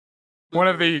one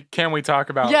of the Can We Talk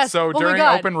About? Yes. So Oh my during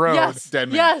God. Open Road, Yes. Dead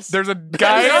man. Yes. there's a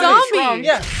guy. Zombie.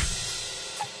 Yeah.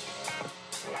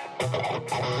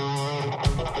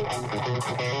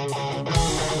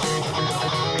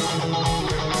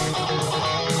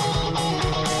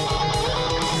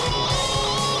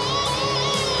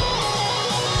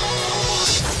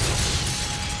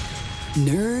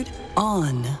 Nerd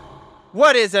On.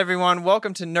 What is, everyone?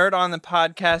 Welcome to Nerd On, the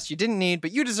podcast you didn't need,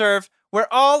 but you deserve,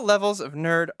 where all levels of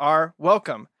nerd are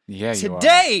welcome. Yeah, you are.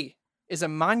 Today is a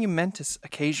monumentous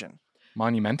occasion.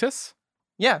 Monumentous?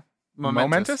 Yeah.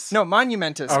 Momentous? No,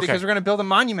 monumentous, Okay. because we're going to build a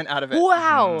monument out of it.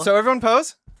 Wow. So everyone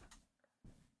pose.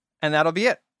 And that'll be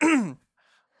it.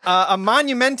 A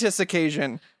monumentous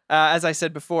occasion, as I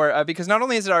said before, because not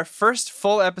only is it our first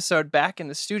full episode back in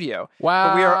the studio, Wow.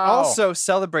 but we are also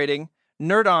celebrating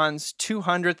Nerd On's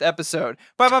 200th episode.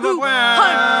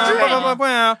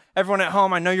 200! Everyone at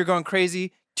home, I know you're going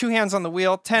crazy. 2 hands on the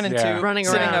wheel, 10 and Yeah. 2, Running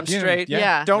sitting around. up straight.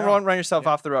 Yeah. Don't run yourself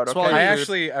off the road, okay?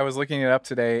 Swallow I was looking it up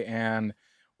today, and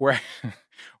we're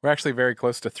we're actually very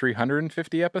close to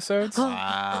 350 episodes.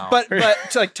 Wow. But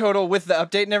like total with the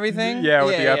update and everything? Yeah,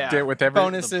 with the update, with every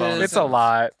bonuses. It's a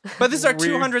lot. But this is our We-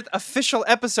 200th official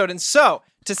episode. And so,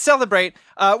 to celebrate,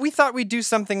 we thought we'd do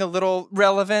something a little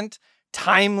relevant,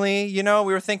 timely. You know,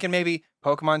 we were thinking maybe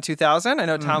Pokemon 2000. I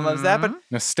know Tom loves that, but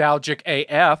Nostalgic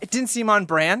AF. it didn't seem on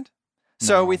brand.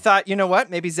 So we thought, you know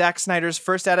what? Maybe Zack Snyder's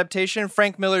first adaptation,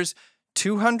 Frank Miller's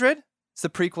 200. It's the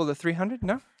prequel to 300.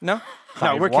 No,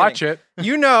 I'd we're watch kidding. it.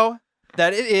 You know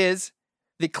that it is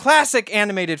the classic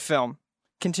animated film.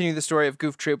 Continue the story of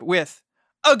Goof Troop with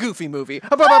a Goofy movie.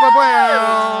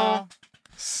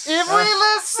 If we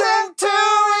listen to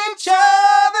each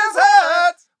other's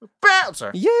hearts,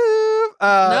 Bouncer. you.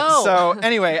 No. So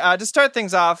anyway, to start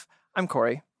things off, I'm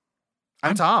Corey.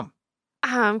 I'm Tom.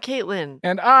 I'm Caitlin.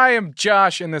 And I am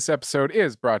Josh, and this episode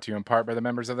is brought to you in part by the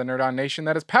members of the Nerd On Nation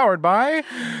that is powered by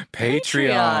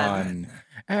Patreon.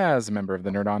 As a member of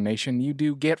the Nerd On Nation, you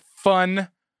do get fun.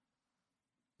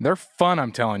 They're fun,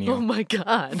 I'm telling you. Oh my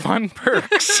God. Fun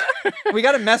perks. We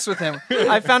got to mess with him.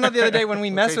 I found out the other day when we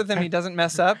mess with him, he doesn't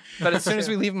mess up. But as soon as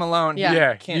we leave him alone, Yeah.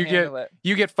 Yeah, he can't you handle get it.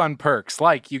 you get fun perks,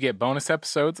 like you get bonus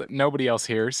episodes that nobody else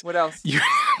hears. What else? You,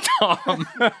 Tom,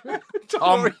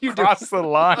 Tom were you crossed the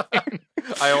line.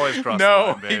 I always cross the No,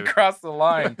 line, he baby. crossed the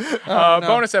line. No.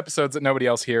 Bonus episodes that nobody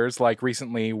else hears. Like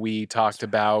recently, we talked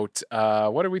about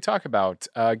what did we talk about?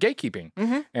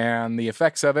 Gatekeeping and the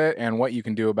effects of it and what you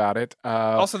can do about it.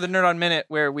 Also, the Nerd On Minute,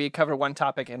 where we cover one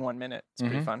topic in 1 minute. It's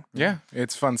pretty fun. Yeah,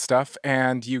 it's fun stuff.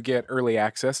 And you get early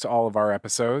access to all of our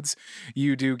episodes.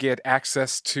 You do get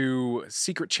access to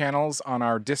secret channels on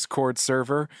our Discord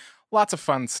server. Lots of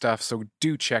fun stuff. So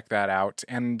do check that out.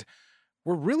 And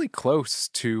we're really close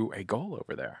to a goal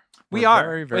over there. We We're are.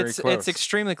 very, very it's close.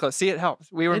 extremely close. See, it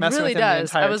helps. We were It messing really with him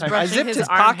does. the entire I was time. I brushing zipped his his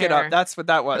arm pocket hair. up. That's what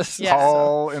that was. Yeah.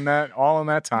 all in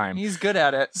that time. He's good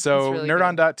at it. So really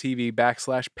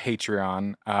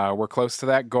nerdon.tv/Patreon. We're close to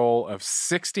that goal of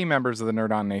 60 members of the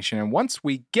Nerd On Nation. And once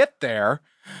we get there,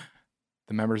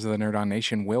 the members of the Nerd On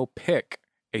Nation will pick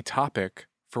a topic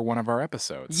for one of our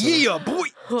episodes. So, Yeah, boy.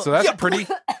 so that's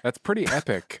pretty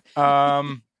epic.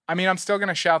 I mean, I'm still going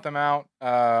to shout them out,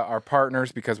 our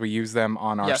partners, because we use them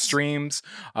on our Yes. streams,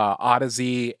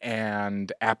 Odyssey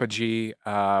and Apogee.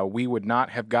 We would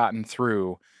not have gotten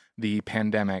through the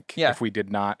pandemic Yeah. if we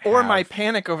did not Or have... my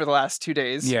panic over the last 2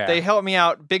 days. Yeah. They helped me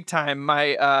out big time.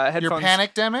 My headphones. Your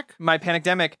panicdemic? My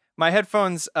panicdemic. My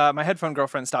headphones. My headphone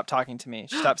girlfriend stopped talking to me.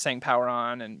 She stopped saying power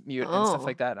on and mute and stuff Oh.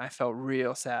 like that. And I felt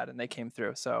real sad, and they came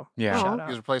through. So Yeah. shout Oh. out. He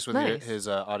was replaced with Nice.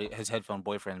 his headphone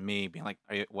boyfrend, me being like,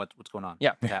 what's going on?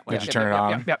 Yeah. what Did you happened? turn it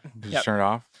on? Yep. Did you turn it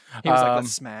off? He was like,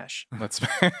 "Let's smash." Let's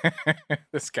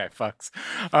this guy fucks.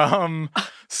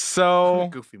 So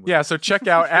Goofy movie. yeah, so check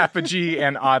out Apogee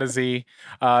and Odyssey.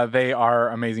 They are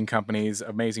amazing companies,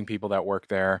 amazing people that work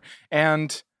there.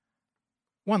 And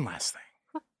one last thing.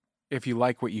 If you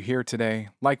like what you hear today,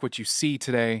 like what you see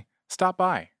today, stop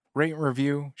by, rate and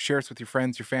review, share us with your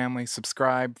friends, your family,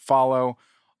 subscribe, follow.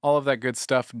 All of that good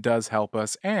stuff does help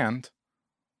us. And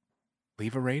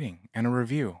leave a rating and a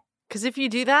review. Because if you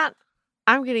do that,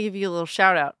 I'm going to give you a little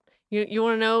shout out. You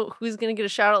want to know who's going to get a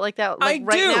shout out like that I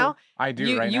right do. now? I do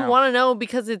you right you now. want to know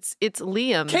because it's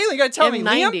Liam. Kaylee, you gotta tell me,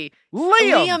 M90. Liam?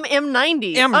 Liam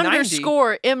M90. M90.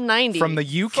 Underscore M90. From the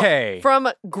UK. From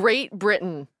Great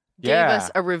Britain. Gave Yeah. us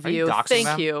a review. doxing Thank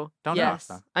them? you. Don't yes. dox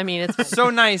them. I mean, it's So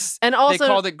nice. And also, they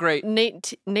called it great.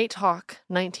 Nate Hawk,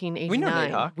 1989. We know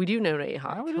Nate Hawk. We do know Nate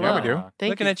Hawk. we do. Yeah, we do. Thank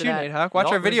Looking you at for you, that. Nate Hawk. Watch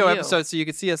Well, our video review. episode so you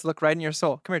can see us look right in your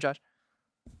soul. Come here, Josh.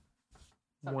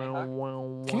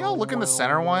 Can y'all look in the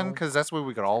center one? Because that's where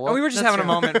we could all look. Oh, we were just That's having a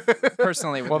moment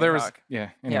personally. With Well, there was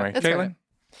Nidhogg. Anyway, that's Caitlin. right.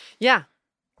 Yeah.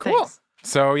 Cool. Thanks.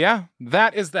 So yeah,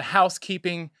 that is the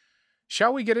housekeeping.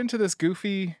 Shall we get into this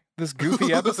goofy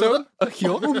episode?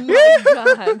 Oh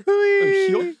my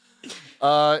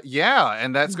god. Yeah,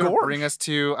 and that's going to Gorge. bring us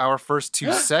to our first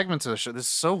two segments of the show. This is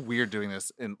so weird doing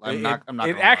this, and I'm not. It gonna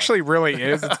lie. actually really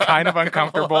is. It's kind of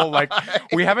uncomfortable. Like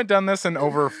we haven't done this in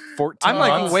over 14 I'm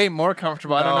like months. way more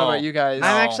comfortable. I don't know No. about you guys.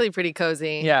 I'm No. actually pretty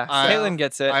cozy. Yeah, I- Caitlin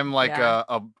gets it. I'm like Yeah.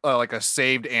 a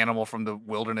saved animal from the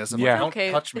wilderness. I'm Yeah. like, don't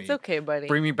Okay. touch me. It's okay, buddy.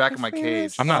 Bring me back in my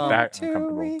cage. I'm not that Two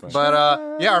uncomfortable. weeks. But,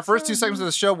 But our first two segments of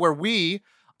the show where we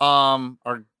are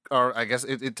I guess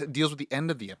it deals with the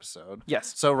end of the episode.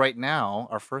 Yes. So right now,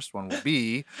 our first one will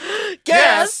be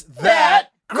Guess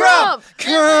that grump.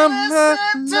 Come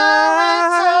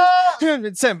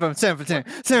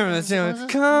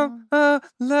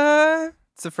alive.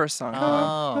 It's the first song.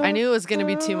 Oh. I knew it was going to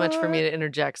be too much for me to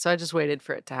interject, so I just waited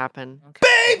for it to happen.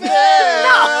 Baby,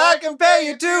 I compare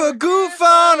you to a goof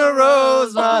on a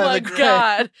rose. Oh my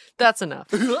god. That's enough.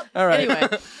 All right. Anyway,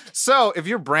 So if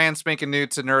you're brand spanking new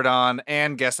to Nerd On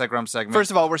and Guess That Grump segment,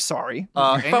 First of all, we're sorry, and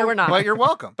But you're- we're not. But you're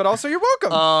welcome. but also you're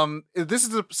welcome. This is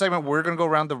the segment where we're gonna go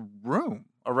around the room,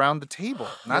 around the table,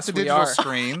 not Yes, the we digital are.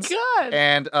 screens. God.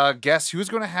 And guess who's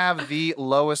going to have the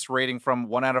lowest rating from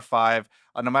 1 out of 5?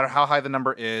 No matter how high the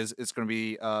number is, it's going to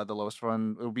be the lowest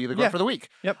one. It will be the grump Yeah. for the week.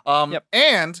 Yep. Yep.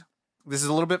 And this is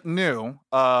a little bit new.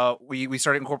 We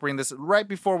started incorporating this right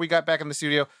before we got back in the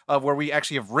studio, where we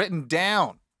actually have written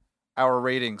down our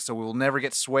ratings, so we will never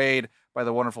get swayed by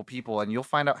the wonderful people. And you'll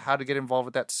find out how to get involved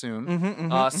with that soon.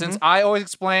 Since I always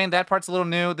explain that part's a little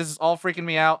new, this is all freaking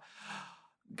me out.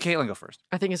 Caitlin, go first.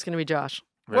 I think it's going to be Josh.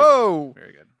 Very Whoa, good.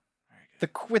 Very good.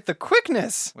 with the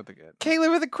quickness. With the good. Kayla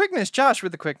with the quickness. Josh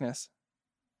with the quickness.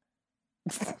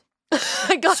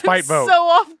 I got Spite him vote. so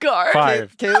off guard.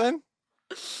 5. Caitlin.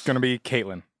 It's gonna be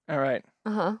Caitlin. All right,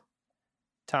 Uh-huh.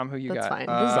 Tom. Who you That's got? fine.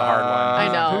 This is a hard one.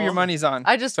 I know. Who your money's on?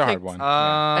 I just It's a hard picked. one.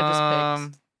 I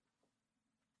just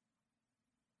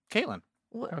Caitlin.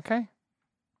 What? Okay.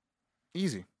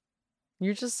 Easy.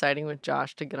 You're just siding with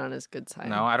Josh to get on his good side.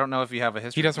 No, I don't know if you have a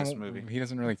history He of doesn't. this movie. He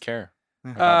doesn't really care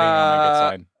about being on the good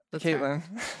side. That's fair.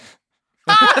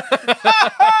 Caitlin.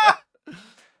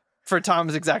 For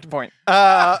Tom's exact point.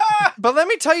 But let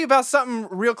me tell you about something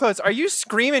real close. Are you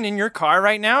screaming in your car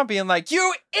right now, being like,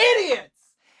 "You idiots!"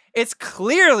 It's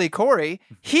clearly Corey.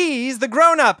 He's the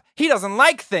grown-up. He doesn't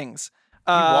like things.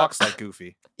 He walks like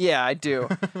Goofy. Yeah, I do.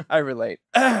 I relate.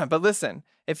 But listen,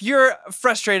 if you're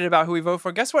frustrated about who we vote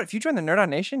for, guess what? If you join the Nerd On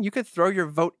Nation, you could throw your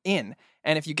vote in.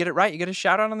 And if you get it right, you get a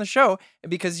shout out on the show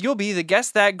because you'll be the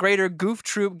Guess That Greater Goof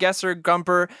Troop Guesser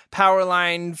Grumper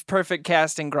Powerline Perfect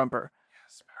Casting Grumper.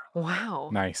 Wow.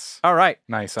 Nice. All right.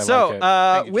 Nice. I So like it.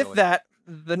 Thank you, with Julie. that,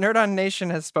 the Nerd On Nation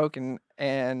has spoken,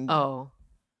 and Oh.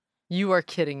 You are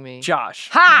kidding me. Josh,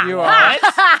 Ha! you are.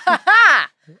 Ha!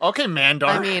 Okay, Mandar.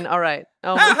 I mean, all right.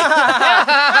 Oh my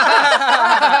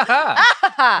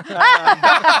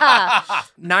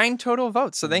 9 total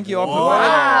votes. So thank you all for voting.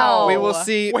 Wow. We will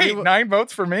see. Wait, 9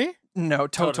 votes for me? No,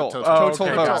 total. Total. Total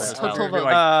okay, votes. got it. Total I was gonna be votes.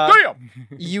 like,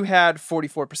 Damn! You had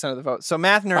 44% of the vote. So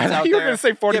math nerds I out thought you were there, gonna say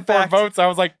get 44 back to- votes. I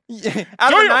was like,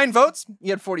 out of Damn! 9 votes,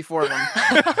 you had 44 of them.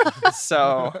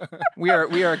 So we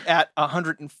are at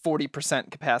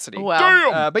 140% capacity. Wow.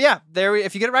 damn! But yeah,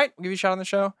 if you get it right, we'll give you a shot on the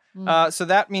show. Mm. So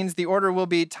that means the order will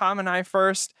be Tom and I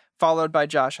first, followed by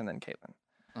Josh and then Caitlin.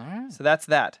 All right. So that's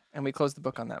that, and we close the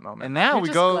book on that moment. And now You're we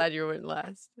just go. glad you went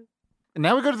last.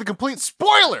 Now we go to the complete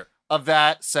spoiler of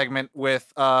that segment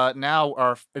with now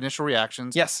our initial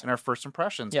reactions. Yes. And our first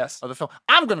impressions. Yes. Of the film.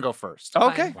 I'm gonna go first.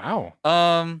 Okay. Wow.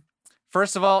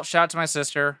 First of all, shout out to my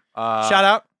sister. Shout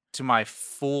out. to my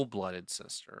full-blooded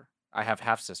sister. I have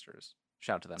half sisters.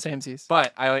 Shout out to them. Samesies.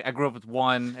 But I grew up with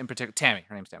one in particular, Tammy.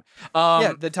 Her name's Tammy.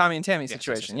 Yeah, the Tommy and Tammy yes,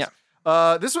 situation. yes,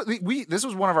 Yeah. yes. This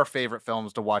was one of our favorite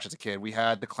films to watch as a kid. We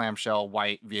had the clamshell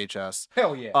white VHS.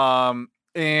 Hell yeah.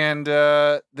 And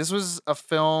this was a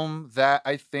film that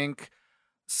I think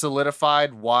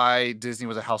solidified why Disney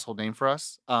was a household name for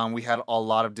us. We had a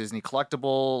lot of Disney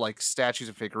collectible, like statues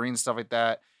and figurines, stuff like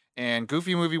that. And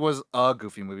Goofy Movie was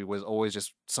always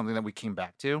just something that we came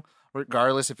back to.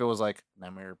 Regardless if it was like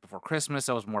Nightmare Before Christmas,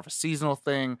 that was more of a seasonal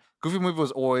thing. Goofy Movie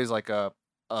was always like a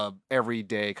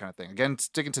everyday kind of thing. Again,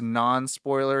 sticking to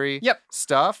non-spoilery Yep.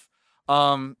 stuff.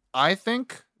 I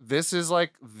think this is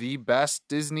like the best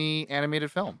Disney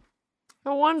animated film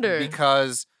No wonder.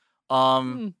 because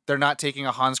They're not taking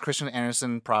a Hans Christian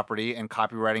Andersen property and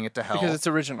copywriting it to hell Because it's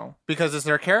original. because it's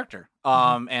their character.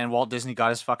 And Walt Disney got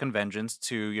his fucking vengeance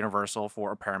to Universal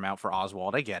for Paramount for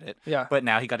Oswald. I get it. Yeah. But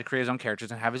now he got to create his own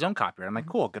characters and have his own copyright. I'm like,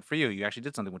 cool, good for you. You actually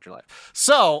did something with your life.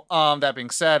 So, that being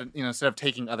said, instead of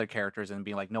taking other characters and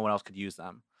being like, no one else could use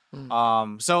them.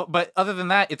 But other than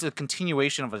that, it's a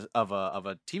continuation of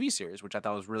a TV series, which I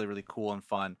thought was really, really cool and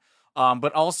fun.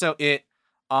 But also it.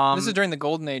 This is during the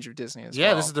golden age of Disney as well.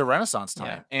 Yeah, this is the Renaissance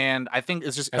time, and I think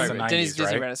it's just That's the every- 90s, Disney's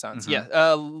Disney right? Renaissance. Mhm.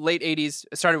 Yeah, late 80s.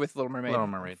 It started with Little Mermaid. Little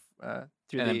Mermaid, Through and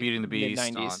the then Beauty and the Beast,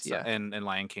 mid-90s. Yeah. and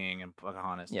Lion King and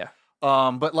Pocahontas. Yeah.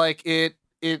 But like it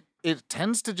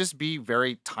tends to just be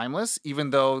very timeless, even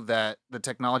though that the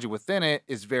technology within it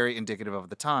is very indicative of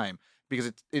the time, because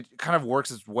it kind of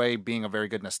works its way being a very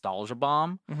good nostalgia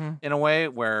bomb Mhm. in a way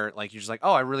where like you're just like,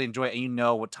 oh, I really enjoy it, and you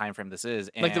know what time frame this is,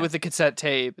 and, Like with the cassette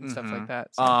tape and stuff like Mhm.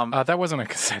 that. So. That wasn't a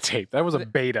cassette tape. That was a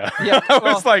beta. Yeah, I was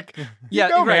well, like, yeah,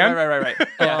 go, man. right.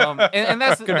 Yeah. and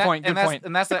that's Good point, And good that's, point.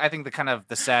 and that's I think the kind of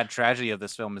the sad tragedy of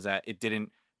this film is that it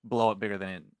didn't blow up bigger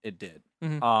than it did.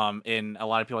 Mhm. And a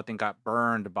lot of people I think got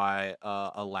burned by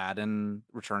Aladdin,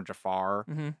 Return of Jafar,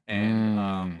 Mhm.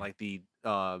 and like the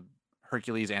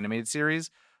Hercules animated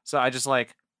series. So I just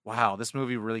like, wow, this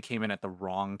movie really came in at the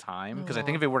wrong time, because I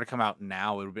think if it were to come out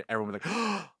now, it would be, everyone would be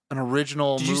like, an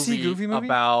original Did you movie, see Goofy movie?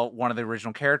 about one of the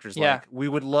original characters. Yeah. Like we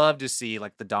would love to see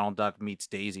like the Donald Duck meets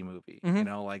Daisy movie,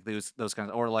 Mhm. like those kinds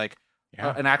of, or like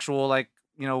yeah. an actual like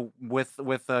with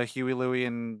Huey, Louie,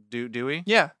 and Dewey.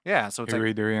 Yeah. Yeah, so it's like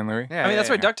Huey, Dewey, and Louie. yeah, I mean, that's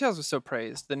yeah, why DuckTales was so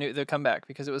praised, the comeback,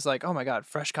 because it was like, oh my God,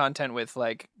 fresh content with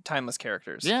like timeless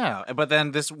characters. Yeah, but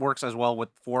then this works as well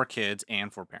for kids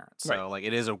and for parents. So Right. like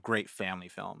it is a great family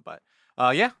film. But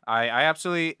yeah, I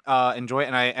absolutely enjoy it,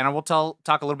 and I will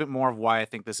talk a little bit more of why I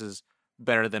think this is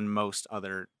better than most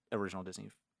other original Disney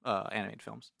animated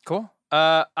films. Cool.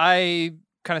 I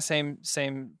kind of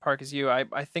same park as you.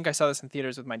 I think I saw this in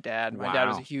theaters with my dad. My dad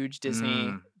was a Wow. huge Disney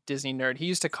Mm. Disney nerd. He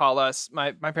used to call us.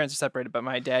 My parents are separated, but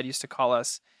my dad used to call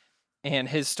us. And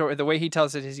his story, the way he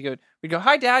tells it is, we'd go,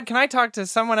 "Hi, Dad, can I talk to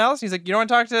someone else?" He's like, "You don't want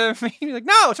to talk to me?" He's like,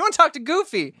 "No, I want to talk to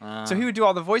Goofy." So he would do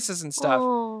all the voices and stuff.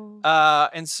 Oh.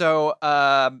 And so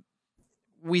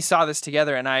we saw this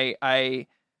together, and I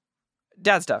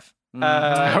dad stuff.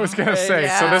 I was gonna say.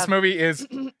 So yeah. this movie is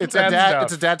it's dad stuff.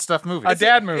 It's a dad stuff movie. a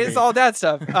dad movie. It's all dad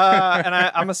stuff, and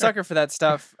I'm a sucker for that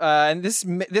stuff. And this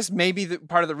may be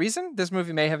part of the reason. This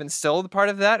movie may have instilled part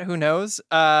of that. Who knows?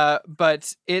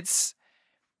 But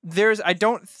I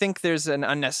don't think there's an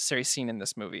unnecessary scene in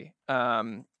this movie.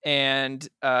 And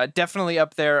definitely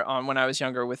up there on when I was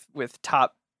younger with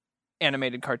top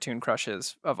animated cartoon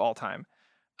crushes of all time.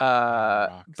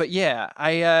 But yeah,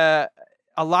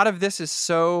 a lot of this is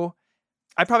so.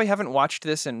 I probably haven't watched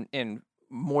this in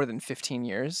more than 15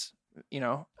 years,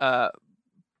 but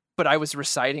I was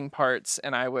reciting parts,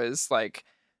 and I was like,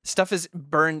 stuff is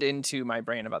burned into my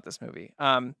brain about this movie.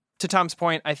 To Tom's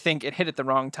point, I think it hit at the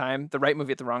wrong time, the right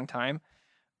movie at the wrong time,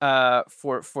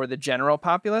 for the general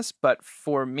populace. But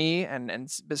for me, and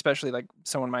especially like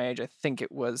someone my age, I think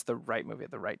it was the right movie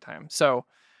at the right time. So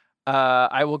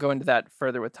I will go into that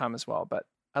further with Tom as well. But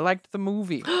I liked the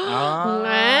movie.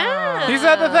 Wow. He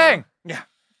said the thing.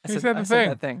 I He said the I thing.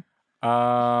 that thing.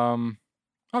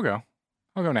 I'll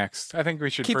go next. I think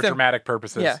we should Keep for them- dramatic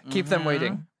purposes. Yeah, keep them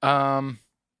waiting.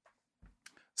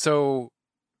 So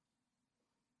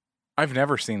I've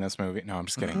never seen this movie. No, I'm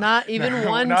just kidding. Not even No,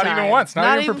 one not time. even once.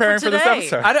 Not even preparing for this today.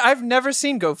 episode. I've never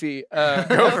seen Goofy.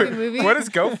 Goofy movie? What is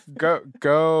Goofy?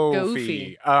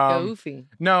 Goofy. Goofy.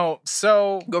 No,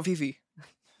 so Go Fifi.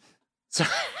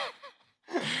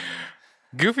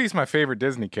 Goofy's my favorite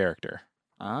Disney character.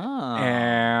 Ah.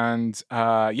 And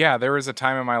yeah, there was a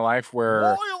time in my life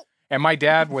where and my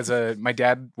dad was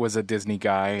a Disney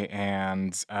guy,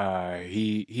 and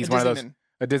he's one of those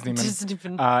a Disneyman. Doesn't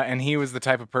even- And he was the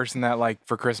type of person that like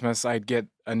for Christmas I'd get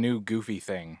a new Goofy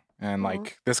thing. And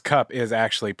like this cup is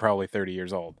actually probably 30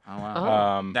 years old. Oh,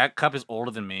 wow. Oh. That cup is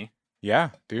older than me. Yeah,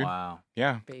 dude. Wow.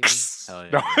 Yeah. Baby. Hell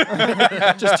yeah.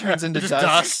 No. Just turns into Just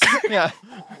dust. Yeah.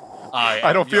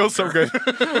 I don't feel so good.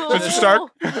 Mr.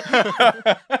 Stark.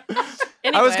 I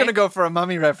was Anyway. gonna go for a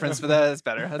mummy reference, but that's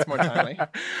better. That's more timely.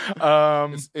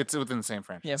 It's within the same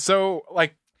franchise. Yeah.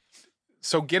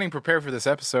 So getting prepared for this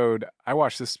episode, I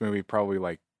watched this movie probably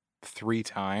like 3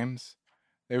 times.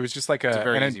 It was just like It's a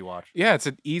very an- easy watch. Yeah, it's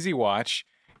an easy watch.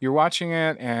 You're watching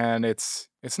it, and it's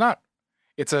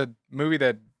a movie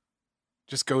that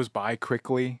just goes by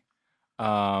quickly.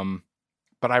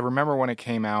 But I remember when it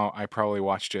came out, I probably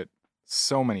watched it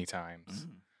so many times.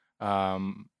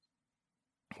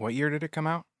 What year did it come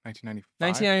out? 1995?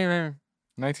 1999.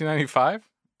 1995?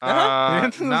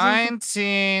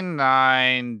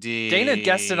 1990. Dana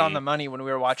guessed it on the money when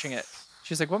we were watching it.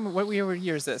 She's like, what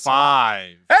year is this?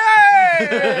 5.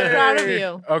 Hey! Proud of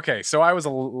you. Okay, so I was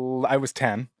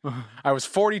 10. I was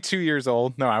 42 years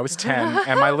old. No, I was 10,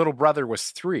 and my little brother was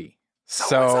 3.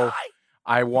 So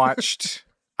I watched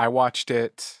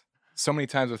it so many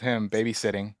times with him,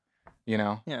 babysitting,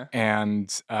 Yeah. and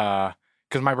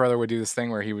because my brother would do this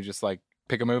thing where he would just like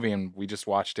pick a movie and we just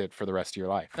watched it for the rest of your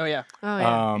life. Oh yeah. Oh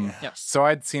yeah. Yes. So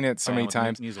I'd seen it so Playing many with mu-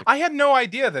 times. music. I had no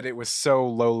idea that it was so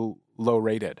low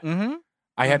rated. Mm-hmm.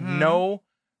 I had Mhm.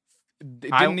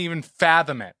 didn't even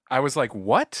fathom it. I was like,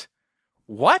 what?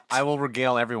 I will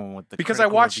regale everyone with the Because I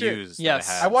critical watched it- reviews that Yes.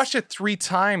 has. I watched it 3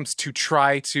 times to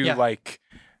try to Yeah. like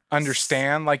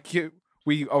understand. Like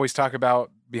we always talk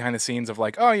about behind the scenes of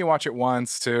like, oh, you watch it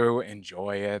once to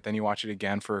enjoy it, then you watch it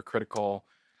again for a critical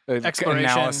Exploration.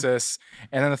 analysis,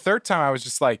 and then the third time I was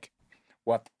just like,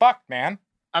 what the fuck, man?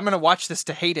 I'm gonna watch this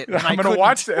to hate it. and I I'm gonna couldn't.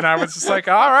 watch it, and I was just like,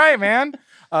 all right, man.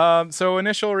 So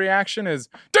initial reaction is,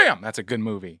 damn, that's a good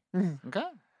movie. Okay.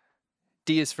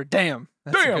 D is for damn.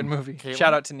 That's a Damn. good movie. Caitlin?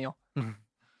 Shout out to Neil.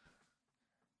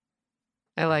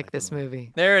 I like this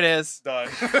movie. There it is. Done.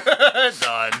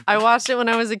 Done. I watched it when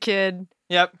I was a kid,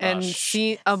 Yep. and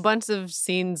a bunch of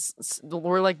scenes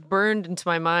were like burned into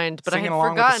my mind, but Singing I had along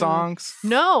forgotten. with the songs.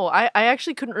 No, I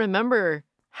actually couldn't remember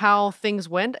how things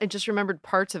went. I just remembered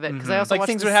parts of it because I also Like watched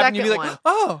things the would happen, you'd second be like, one.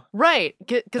 oh. Right,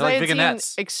 because like I had vignettes.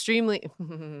 seen extremely.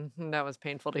 That was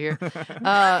painful to hear.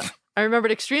 I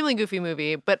remembered extremely goofy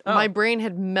movie, but Oh. my brain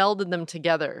had melded them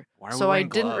together, Why are we so I wearing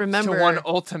didn't gloves? remember. To one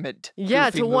ultimate. Yeah,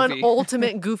 goofy to one movie.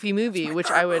 ultimate goofy movie,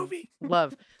 which I would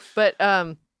love. But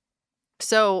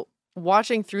so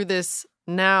watching through this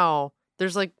now,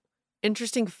 there's like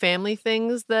interesting family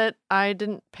things that I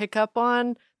didn't pick up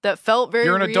on that felt very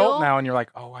You're an real. adult now, and you're like,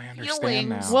 oh, I understand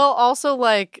now. Well, also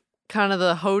like kind of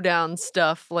the hoedown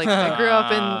stuff. Like I grew up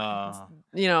Ah.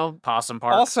 in, you know, Possum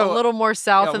Park. Also, a little more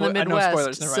south yeah, in the well, I know Midwest.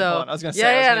 spoilers, never mind, so hold on. I was gonna say, yeah,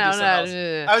 I was yeah, gonna do no,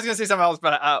 something no, I was gonna say something else,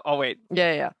 but I'll wait.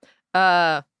 yeah.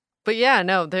 But yeah,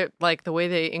 no, they're like the way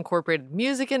they incorporated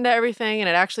music into everything, and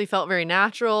it actually felt very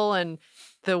natural, and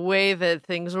the way that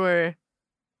things were.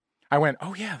 I went,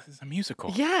 oh yeah, this is a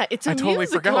musical. Yeah, it's a I totally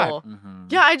musical. forgot. Mhm.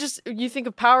 Yeah, you think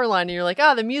of Powerline, and you're like,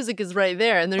 the music is right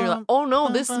there, and then you're like, oh no,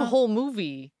 this whole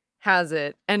movie has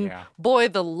it, and Yeah. boy,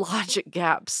 the logic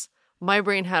gaps. My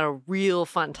brain had a real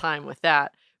fun time with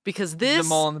that because this,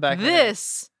 mole in the back of my head.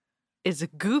 this is a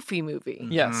goofy movie.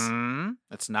 Yes. Mhm.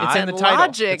 It's It's not. in and the title.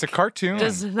 logic It's a cartoon.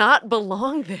 does not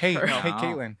belong there. Hey, No. hey,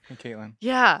 Caitlin. Hey, Caitlin.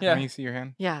 Yeah. Yeah. Let me see your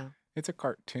hand. Yeah. It's a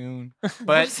cartoon.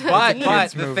 but It's but a but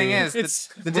kids' the thing movie. is, It's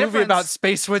the movie difference about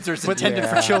space wizards intended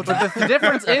for Yeah. children. the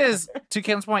difference is, to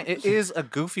Ken's point, it is a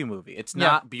goofy movie. It's Yeah.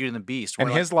 not Beauty and the Beast. And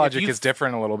where, his like, if logic you- is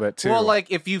different a little bit too. Well, like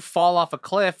if you fall off a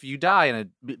cliff, you die in a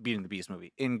Beauty and the Beast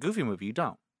movie. In Goofy movie, you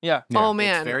don't. Yeah. Yeah. Oh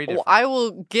man. very Well, different. I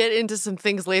will get into some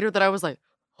things later that I was like,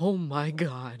 oh my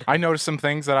god. I noticed some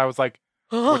things that I was like,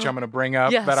 which I'm going to bring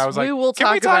up. Yes, that I was like, we will can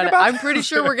talk we talk about it. I'm pretty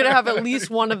sure we're gonna have at least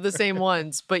one of the same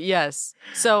ones. But yes,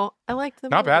 so I liked the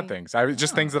Not bad movie. things. I was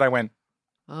just things that I went,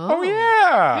 Oh, oh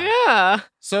yeah. yeah.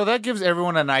 So that gives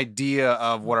everyone an idea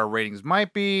of what our ratings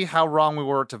might be, how wrong we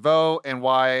were to vote, and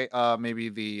why maybe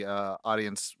the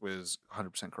audience was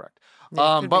 100% correct.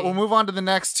 Yeah, it could But be. we'll move on to the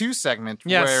next 2 segments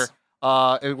Yes. where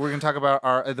we're going to talk about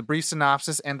our the brief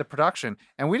synopsis and the production.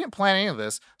 And we didn't plan any of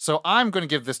this, so I'm going to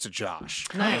give this to Josh.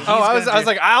 Nice. Oh, I was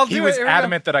like, I'll do He it. was Here we go.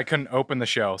 adamant that I couldn't open the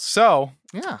show. So,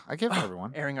 Yeah, I give it to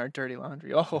everyone. Airing our dirty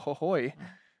laundry. Oh, ho, ho, hoy.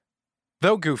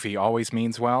 though Goofy always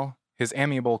means well, his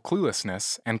amiable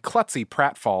cluelessness and klutzy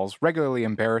pratfalls regularly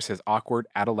embarrass his awkward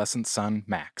adolescent son,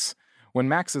 Max. When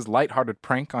Max's lighthearted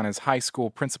prank on his high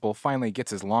school principal finally gets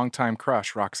his longtime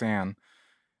crush, Roxanne,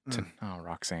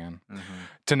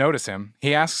 to notice him,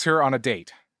 he asks her on a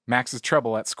date. Max's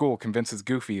trouble at school convinces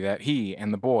Goofy that he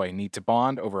and the boy need to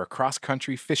bond over a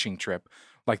cross-country fishing trip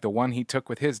like the one he took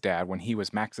with his dad when he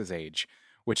was Max's age,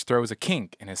 which throws a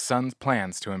kink in his son's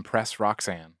plans to impress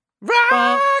Roxanne.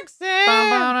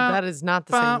 Roxanne! That is not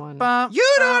the same one.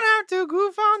 You don't have to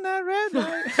goof on that red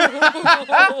light.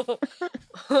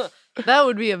 That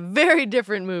would be a very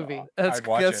different movie. I'd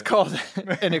watch That's it. called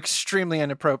an extremely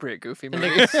inappropriate goofy An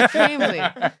movie. extremely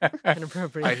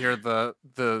inappropriate. I hear the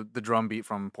drum beat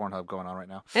from Pornhub going on right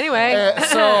now. Anyway,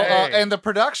 And the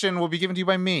production will be given to you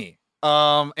by me.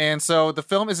 And so the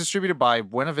film is distributed by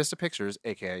Buena Vista Pictures,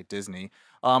 aka Disney.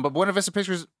 But Buena Vista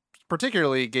Pictures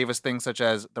particularly gave us things such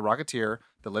as The Rocketeer,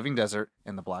 The Living Desert,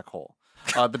 and The Black Hole.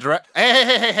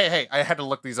 Hey! I had to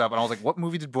look these up, and I was like, "What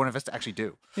movie did Buena Vista actually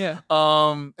do?" Yeah.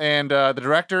 And the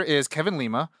director is Kevin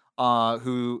Lima,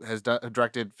 who has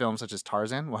directed films such as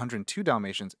Tarzan, 102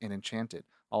 Dalmatians, and Enchanted.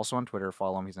 Also on Twitter,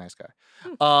 follow him. He's a nice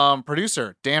guy.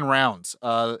 Producer Dan Rounds,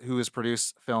 who has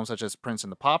produced films such as Prince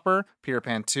and the Pauper, Peter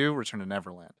Pan 2, Return to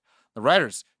Neverland. The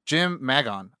writers, Jim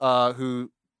Magon,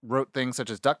 who wrote things such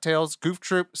as DuckTales, Goof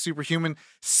Troop, Superhuman,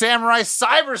 Samurai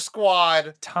Cyber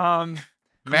Squad. Tom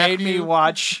made me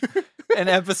watch an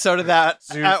episode of that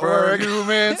at work.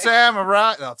 Superhuman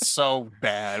Samurai. That's so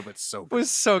bad, but so It good.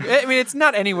 was so good. I mean, it's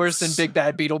not any worse than Big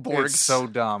Bad Beetleborgs. It's so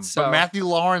dumb. So- But Matthew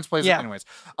Lawrence plays Yeah. it anyways.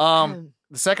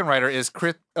 The second writer is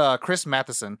Chris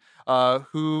Matheson,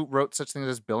 who wrote such things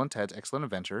as Bill and Ted's Excellent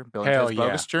Adventure, Bill and Hell Ted's yeah.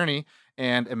 Bogus Journey,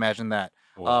 and Imagine That.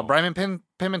 Whoa. Brian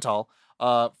Pimental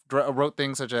wrote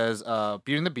things such as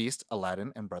Beauty and the Beast,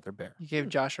 Aladdin, and Brother Bear. You gave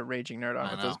Josh a raging nerd on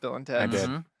I with know. those Bill and I Ted. did.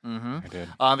 Mm-hmm. I did.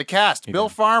 The cast, He Bill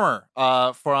did. Farmer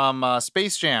from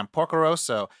Space Jam, Porco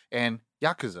Rosso, and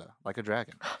Yakuza, Like a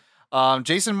Dragon.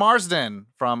 Jason Marsden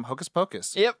from Hocus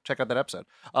Pocus. Yep. Check out that episode.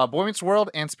 Boy Meets World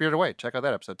and Spirited Away. Check out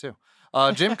that episode too.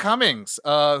 Jim Cummings,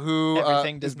 who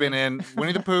Everything has Disney. been in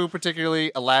Winnie the Pooh,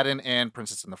 particularly Aladdin and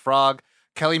Princess and the Frog.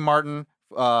 Kelly Martin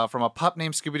from A Pup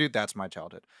Named Scooby-Doo. That's my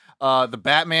childhood. The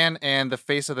Batman and the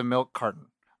Face of the Milk Carton.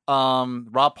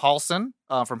 Rob Paulson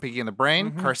from Pinky and the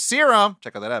Brain. Mhm. Carcerum.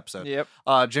 Check out that episode. Yep.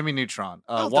 Jimmy Neutron.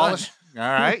 Well Wallace. All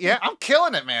right. Yeah, I'm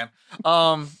killing it, man.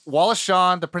 Wallace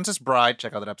Shawn, The Princess Bride.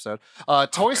 Check out that episode.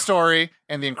 Toy Story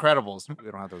and The Incredibles. We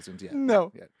don't have those names yet. No.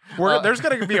 Yet. There's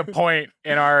going to be a point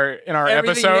in our Everything you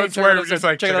episodes named where Turtles, it's just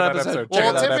like check out that episode. Check Well,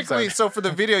 out that typically, episode. so for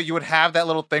the video, you would have that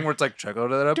little thing where it's like, check out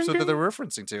that episode that they're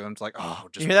referencing to. And it's like, oh,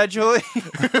 just You hear that, Julie?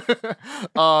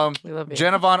 We love you.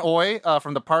 Jenna Von Oy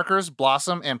from The Parkers,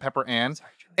 Blossom, and Pepper Ann.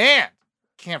 And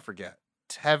can't forget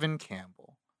Tevin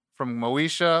Campbell from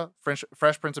Moesha, Fresh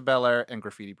Prince of Bel-Air, and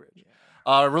Graffiti Bridge.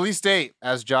 Release date,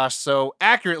 as Josh so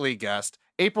accurately guessed,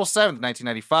 April 7th,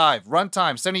 1995.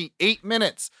 Runtime, 78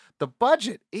 minutes. The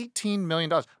budget, $18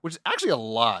 million, which is actually a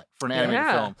lot for an animated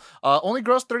Yeah. film. Only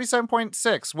grossed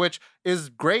 37.6, which is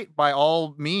great by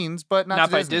all means, but not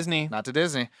to by Disney. Disney. Not to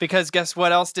Disney. Because guess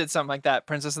what else did something like that?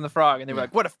 Princess and the Frog. And they were Yeah.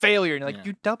 like, what a failure. And you're like, Yeah.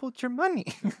 you doubled your money.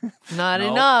 Not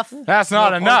No. enough. That's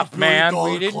not enough, man.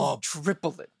 We didn't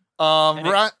triple it.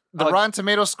 The Oh, Rotten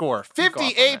Tomato score, you go off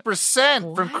on that.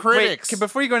 58% from What? critics. Wait,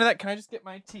 before you go into that, can I just get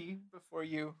my tea before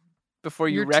you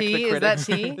Your wreck tea? the Is that critics?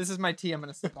 tea? This is my tea I'm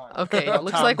going to sip on. Okay, it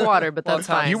looks Tom. like water, but Well, that's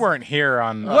Tom, fine. You weren't here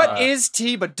on What is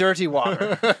tea but dirty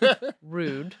water?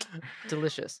 Rude.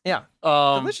 Delicious. Yeah.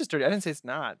 um, Delicious dirty. I didn't say it's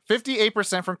not.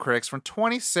 58% from critics from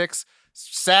 26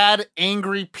 sad,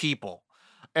 angry people.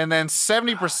 And then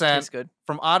 70% Tastes good.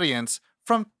 from audience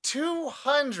from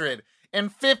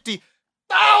 250,000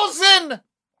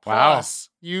 Wow. plus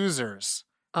users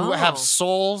who have Oh.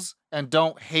 souls and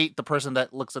don't hate the person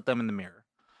that looks at them in the mirror.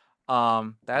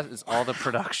 That is all the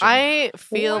production. I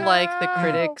feel like the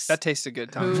critics That tasted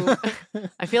good, Tom. who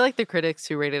I feel like the critics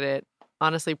who rated it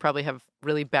honestly probably have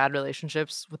really bad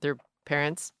relationships with their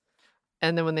parents.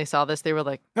 And then when they saw this, they were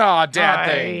like, Oh, dad I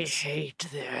things. hate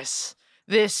this.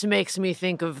 This makes me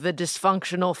think of the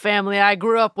dysfunctional family I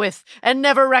grew up with and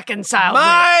never reconciled with.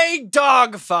 My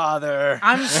dog father.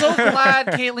 I'm so glad,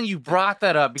 Caitlin, you brought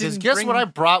that up because Because guess what I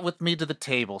brought with me to the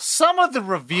table? Some of the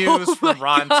reviews Oh from my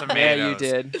Rotten God. Tomatoes. Yeah,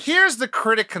 you did. Here's the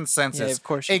critic consensus. Yeah, of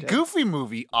course you A did. Goofy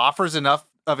movie offers enough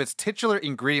of its titular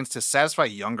ingredients to satisfy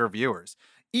younger viewers,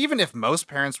 even if most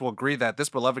parents will agree that this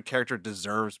beloved character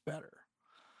deserves better.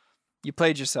 You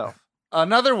played yourself.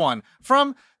 Another one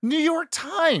from New York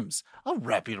Times, a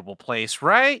reputable place,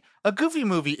 right? A Goofy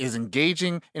movie is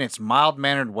engaging in its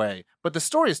mild-mannered way, but the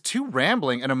story is too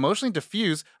rambling and emotionally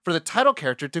diffuse for the title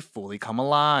character to fully come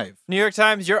alive. New York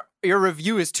Times, your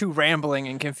review is too rambling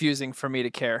and confusing for me to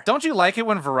care. Don't you like it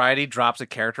when Variety drops a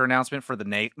character announcement for the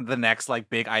next like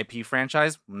big IP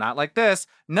franchise? Not like this.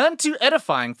 None too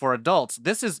edifying for adults.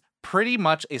 This is pretty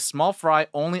much a small fry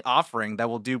only offering that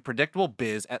will do predictable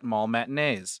biz at mall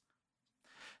matinees.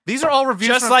 These are all reviews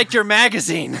Just from, like your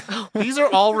magazine. these are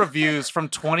all reviews from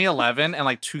 2011 and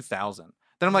like 2000.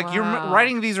 Then I'm like, you're Wow.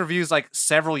 writing these reviews like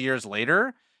several years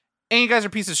later, and you guys are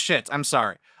pieces of shit. I'm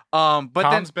sorry. But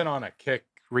Tom's been on a kick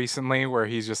recently where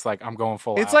he's just like, I'm going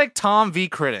full then it's out. like Tom v.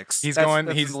 Critics. he's That's- going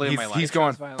that's he's the live of my he's, life. he's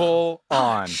going Violent. full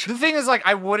on. The thing is, like,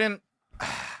 I wouldn't.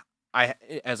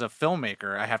 As a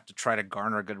filmmaker, I have to try to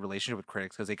garner a good relationship with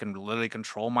critics because they can literally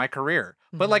control my career.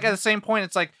 But like at the same point,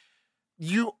 it's like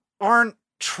you aren't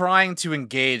trying to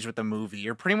engage with the movie.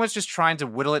 You're pretty much just trying to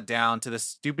whittle it down to this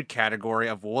stupid category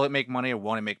of will it make money or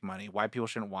won't it make money? Why people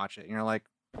shouldn't watch it? And you're like,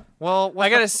 well, I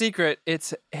got a secret.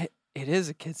 It is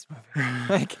a kids movie.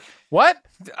 Like, What?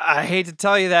 I hate to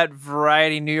tell you that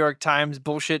Variety, New York Times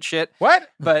bullshit shit, What?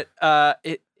 but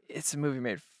it's a movie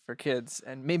made for kids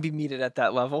and maybe meet it at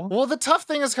that level. Well, the tough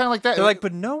thing is kind of like that. They're like,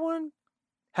 but no one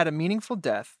had a meaningful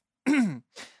death.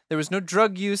 There was no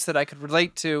drug use that I could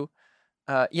relate to.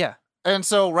 Yeah, And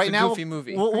so right it's a now goofy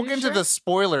movie. we'll you get into sure? the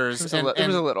spoilers. It was, and, it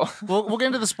was a and little. we'll get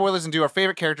into the spoilers and do our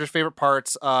favorite characters, favorite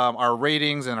parts, our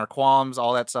ratings and our qualms,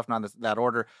 all that stuff, not in that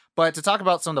order. But to talk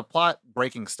about some of the plot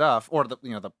breaking stuff or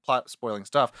the plot spoiling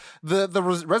stuff, the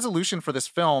resolution for this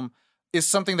film is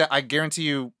something that I guarantee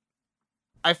you.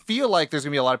 I feel like there's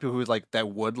gonna be a lot of people who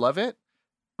would love it,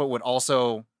 but would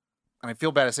also, and I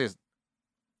feel bad to say this,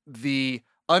 the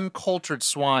uncultured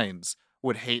swines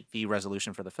would hate the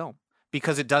resolution for the film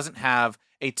because it doesn't have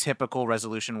a typical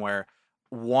resolution where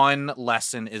one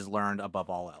lesson is learned above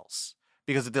all else.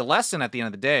 Because the lesson at the end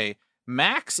of the day,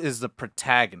 Max is the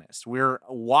protagonist. We're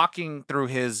walking through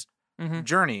his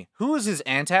journey. Who is his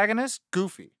antagonist?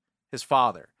 Goofy, his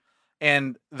father.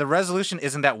 And the resolution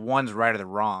isn't that one's right or the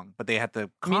wrong, but they have to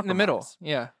Meet in the middle. compromise.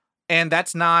 Yeah. And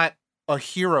that's not a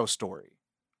hero story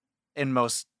in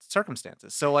most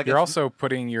circumstances. So like You're if- also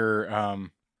putting your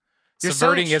You're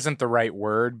subverting saying- isn't the right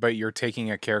word, but you're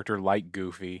taking a character like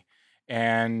Goofy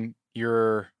and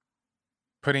you're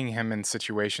putting him in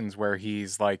situations where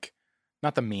he's like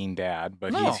not the mean dad,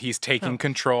 but No. he's taking No.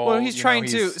 control. Well, he's you know, trying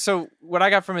to. he's- So what I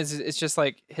got from it is it's just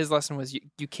like his lesson was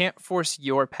you can't force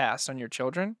your past on your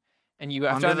children, and you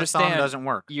have Under to the thumb understand doesn't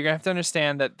work. you're gonna have to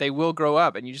understand that they will grow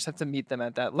up, and you just have to meet them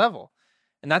at that level,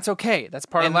 and that's okay. That's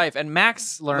part of And life. And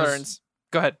Max learns- learns.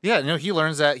 Go ahead. Yeah, he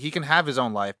learns that he can have his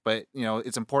own life, but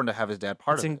it's important to have his dad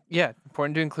part It's of it. yeah,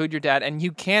 important to include your dad, and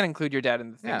you can include your dad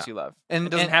in the things Yeah. you love. And It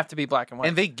doesn't and- have to be black and white.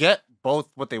 And they get both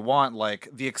what they want. Like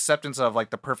the acceptance of like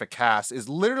the perfect cast is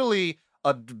literally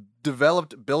a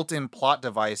developed built-in plot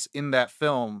device in this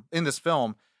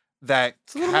film that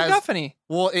it's a little has MacGuffin-y.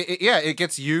 well, it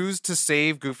gets used to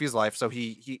save Goofy's life. So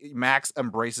Max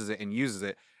embraces it and uses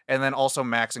it, and then also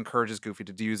Max encourages Goofy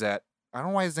to use that. I don't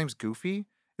know why his name's Goofy.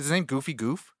 Is his name Goofy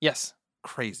Goof? Yes.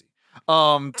 Crazy.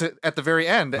 At the very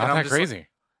end, not and I'm that just like- crazy.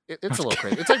 it's a little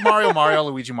crazy. It's like Mario,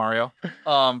 Luigi Mario,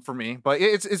 for me. But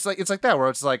it's like that where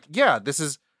it's like, yeah, this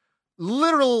is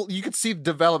literal. You could see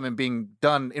development being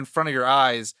done in front of your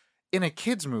eyes in a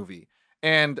kids movie.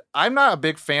 And I'm not a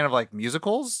big fan of like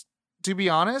musicals, to be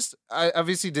honest.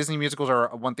 Obviously Disney musicals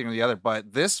are one thing or the other,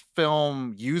 but this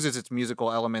film uses its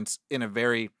musical elements in a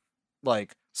very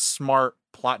like smart,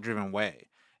 plot-driven way,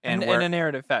 In where- a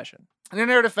narrative fashion. in a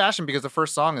narrative fashion, because the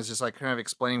first song is just like kind of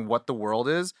explaining what the world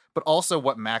is, but also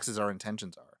what Max's our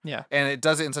intentions are. Yeah. And it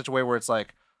does it in such a way where it's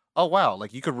like, oh wow,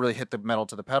 like you could really hit the metal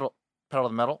to the pedal to the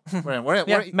metal.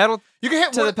 Yeah, metal you can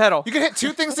hit to the pedal. You can hit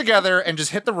two things together and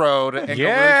just hit the road and go really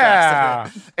Yeah.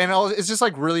 fast. And it's just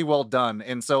like really well done.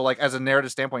 And so like as a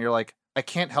narrative standpoint, you're like, I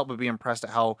can't help but be impressed at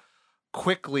how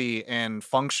quickly and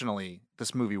functionally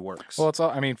this movie works. Well, it's all,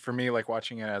 I mean, for me, like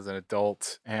watching it as an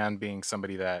adult and being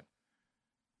somebody that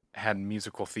had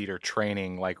musical theater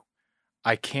training, like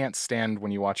I can't stand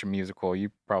when you watch a musical.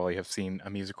 You probably have seen a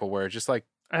musical where it just like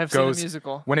I have goes- seen a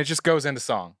musical. when it just goes into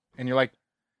song and you're like,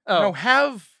 Oh, no,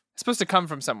 have it's supposed to come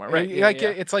from somewhere, right? like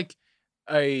it's like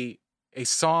a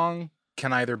song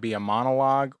can either be a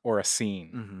monologue or a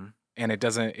scene, Mm-hmm. and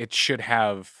it should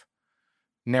have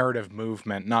narrative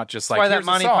movement, not just That's like why that here's a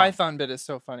Monty song. Python bit is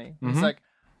so funny. It's Mhm. like,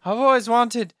 I've always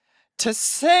wanted to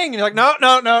sing. And you're like,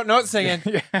 no singing.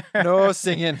 Yeah. No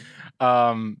singing.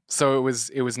 So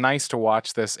it was nice to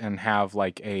watch this and have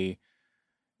like a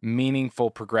meaningful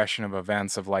progression of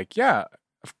events of like, yeah,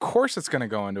 of course it's going to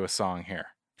go into a song here.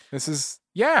 This is,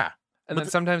 yeah, And then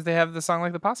sometimes they have the song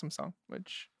like the Possum Song,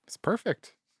 which it's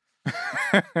perfect.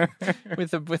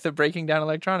 with the breaking down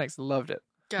electronics, loved it.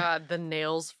 God, the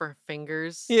nails for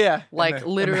fingers. Yeah, Like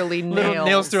literally nails. little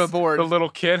nails through a board. The little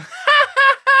kid.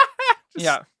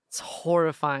 Yeah, It's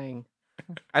horrifying.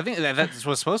 I think that's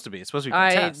what's supposed to be. It's supposed to be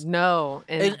I grotesque. know.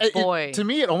 And boy. to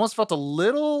me, it almost felt a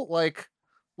little like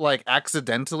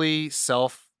accidentally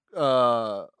self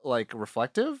like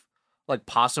reflective. Like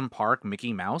Possum Park,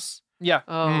 Mickey Mouse. yeah,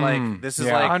 oh, Like this is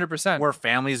yeah. like 100%. where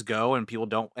families go and people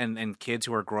don't and kids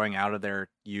who are growing out of their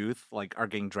youth like are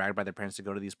getting dragged by their parents to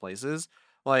go to these places.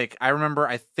 Like I remember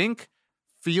I think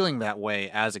feeling that way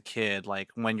as a kid,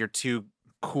 like when you're too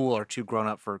cool or too grown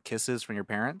up for kisses from your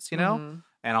parents, you know? mhm.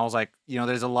 And I was like,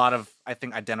 there's a lot of I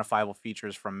think identifiable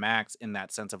features from Max in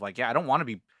that sense of like, yeah, I don't want to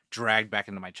be dragged back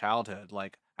into my childhood.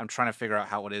 Like I'm trying to figure out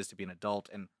how it is to be an adult,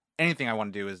 and anything I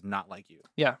want to do is not like you.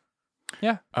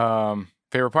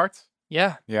 Favorite parts?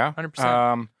 yeah, Yeah. 100%.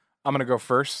 I'm going to go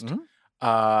 1st.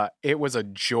 Mhm. It was a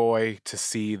joy to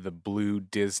see the blue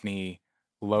Disney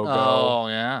logo. Oh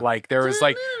yeah. Like there was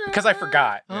like, because I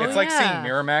forgot. Oh, It's like seeing yeah.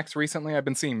 Miramax recently. I've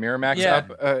been seeing Miramax Yeah.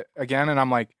 up again, and I'm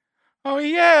like, oh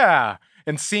yeah.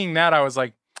 And seeing that, I was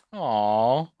like,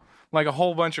 oh, like a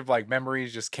whole bunch of like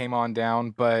memories just came on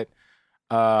down. But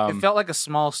It felt like a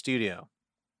small studio.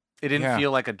 It didn't Yeah.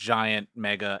 feel like a giant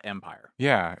mega empire.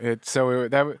 yeah,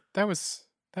 that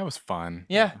was fun.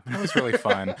 Yeah. That was really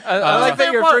fun. I like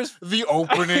that your first. the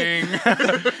opening,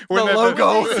 When The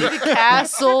logo. When they see the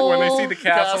castle. when they see the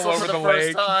castle Castle over for the first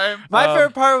lake. time. My Um,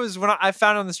 favorite part was when I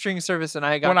found it on the streaming service and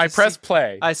I got When to I pressed see-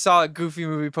 play. I saw a Goofy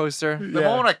movie poster. The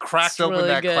moment I cracked It's open really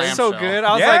that good. clamshell, So good.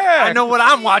 I was like, Yeah. I know what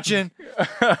I'm watching.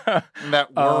 and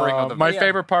that whirring of the My Yeah.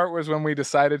 favorite part was when we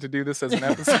decided to do this as an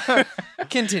episode.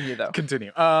 Continue though.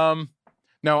 Continue.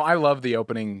 No, I love the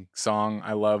opening song.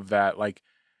 I love that. Like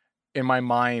in my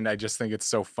mind, I just think it's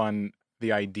so fun.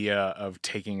 The idea of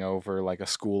taking over like a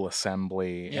school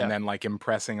assembly Yeah. and then like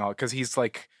impressing all, because he's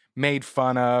like made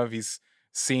fun of. He's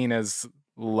seen as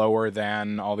lower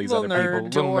than all these Little other people.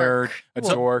 nerd. Little nerd, a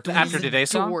Well, dork. The After Today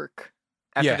song? Dork.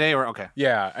 After Yeah. Today or okay.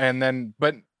 Yeah, and then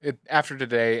but after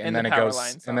today, and, And then the it Power goes,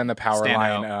 Line song. and then the power Stand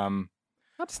line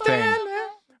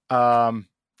thing.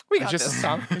 We It's got just this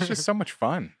song. it's just so much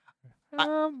fun.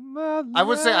 I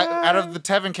would say out of the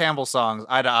Tevin Campbell songs,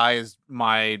 Eye to Eye is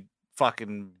my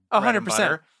fucking 100%.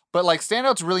 100%. But like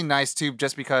Standout's really nice too,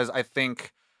 just because I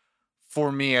think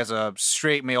for me as a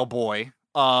straight male boy,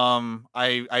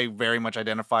 I very much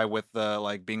identify with the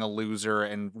like being a loser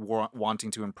and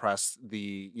wanting to impress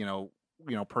the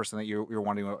person that you're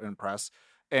wanting to impress.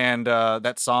 And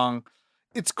that song,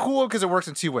 it's cool because it works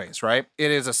in two ways, right?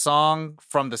 It is a song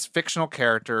from this fictional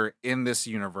character in this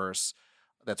universe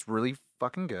that's really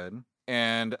fucking good,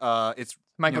 and it's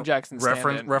Michael Jackson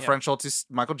stand-in, yeah. referential to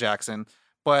Michael Jackson,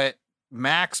 but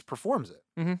Max performs it.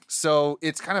 Mhm. So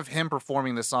it's kind of him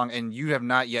performing the song, and you have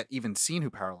not yet even seen who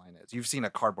Powerline is. You've seen a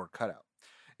cardboard cutout.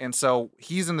 And so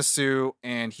he's in the suit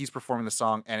and he's performing the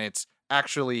song, and it's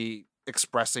actually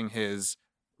expressing his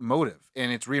motive,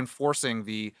 and it's reinforcing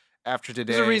the After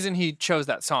Today. There's a reason he chose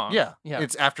that song. Yeah, Yeah.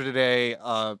 It's After Today.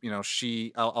 I'll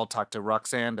talk to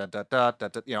Roxanne.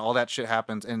 All that shit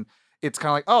happens, and it's kind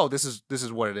of like, oh, this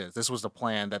is what it is. This was the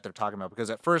plan that they're talking about. Because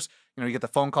at first, you get the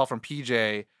phone call from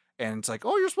PJ, and it's like,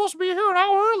 oh, you're supposed to be here an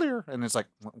hour earlier, and it's like,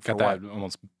 for Got what? that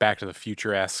almost Back to the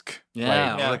Future esque Yeah,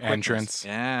 like, all the quickness. entrance.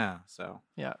 Yeah. So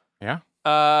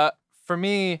For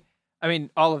me, I mean,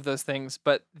 all of those things,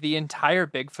 but the entire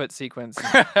Bigfoot sequence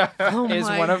Oh is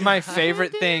my one of my God.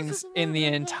 favorite things in the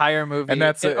entire movie. And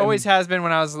that's it it, always and- has been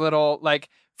when I was little. Like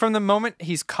from the moment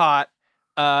he's caught,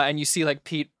 and you see like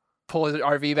Pete pull his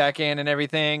RV back in and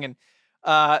everything, and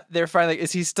they're finally like,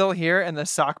 is he still here? And the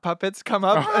sock puppets come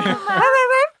up.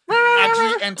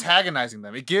 Actually antagonizing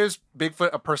them. It gives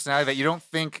Bigfoot a personality that you don't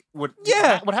think would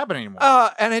happen anymore.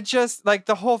 And it just like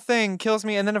the whole thing kills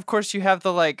me. And then of course you have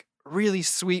the like really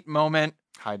sweet moment,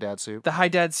 Hi, Dad Soup. the Hi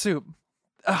Dad soup.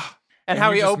 Ugh. And And how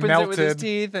you he just opens it with his melted.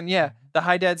 teeth, and the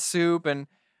Hi Dad soup, and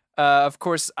of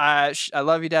course I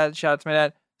love you, Dad. Shout out to my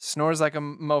dad. Snores like a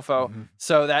mofo. Mm-hmm.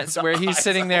 So that's where he's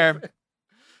sitting there.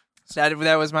 That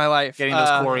was my life. getting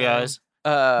those quarry eyes.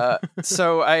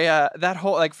 So I that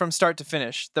whole like from start to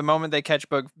finish, the moment they catch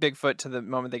Bigfoot to the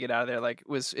moment they get out of there, like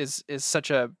is such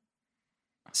a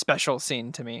special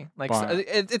scene to me. Like Wow.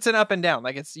 it's an up and down.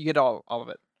 Like you get all of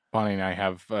it. Bonnie and I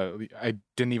have.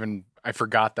 I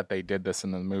forgot that they did this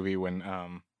in the movie when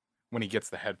he gets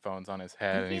the headphones on his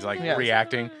head and he's like Yeah.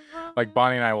 reacting. Like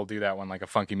Bonnie and I will do that when like a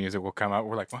funky music will come out.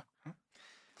 We're like, what?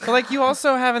 But like you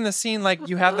also have in the scene, like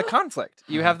you have the conflict.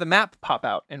 You have the map pop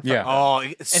out in front Yeah. of him.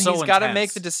 Oh, it's And so he's got to intense.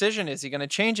 make the decision. Is he going to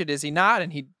change it? Is he not?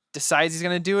 And he decides he's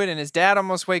going to do it. And his dad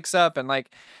almost wakes up. And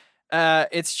like,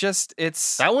 it's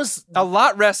That was a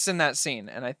lot rests in that scene.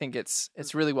 And I think it's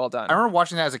really well done. I remember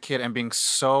watching that as a kid and being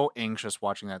so anxious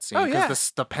watching that scene Oh,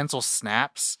 because yeah. the pencil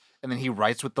snaps and then he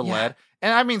writes with the Yeah. lead.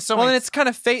 And I mean, so Well, many. and it's kind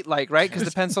of fate-like, right? Because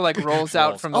the pencil like rolls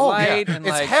out from the Oh, light. yeah. And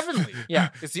It's like, heavenly. Yeah.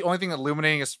 It's the only thing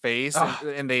illuminating his face,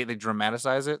 and they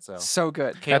dramatize it. So So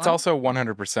good. That's Caitlin? also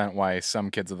 100% why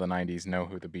some kids of the 90s know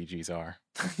who the Bee Gees are.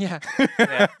 Yeah.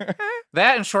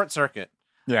 that and Short Circuit.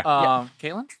 Yeah.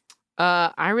 Caitlin?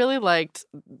 I really liked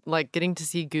getting to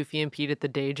see Goofy and Pete at the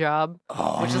day job,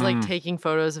 which is like taking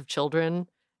photos of children.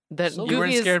 That You Goofy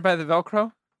weren't is. scared by the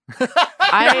Velcro?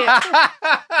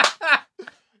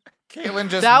 Caitlin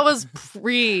just That was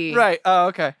pre. Right. Oh,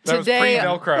 okay. That was Today,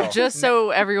 pre-Velcro. just so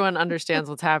everyone understands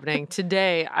what's happening.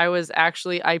 Today,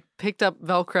 I picked up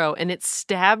Velcro and it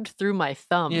stabbed through my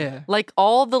thumb. Yeah. Like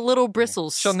all the little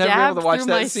bristles She'll stabbed never be able to watch through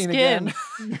that my scene skin.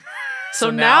 again. So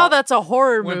now now that's a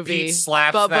horror When movie. Pete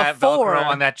slaps but that before, Velcro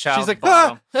on that child's like,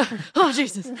 bottom. oh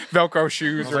Jesus! Velcro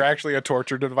shoes are actually a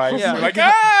torture device. Yeah. You're like,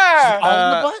 ah! all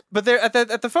in the butt. But they're at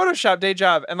the Photoshop day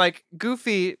job, and like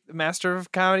Goofy, the master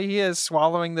of comedy, he is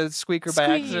swallowing the squeaker by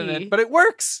Squee. accident, but it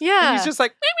works. And Yeah. he's just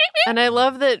like, And I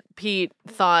love that Pete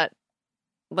thought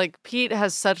like Pete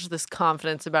has such this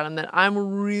confidence about him that I'm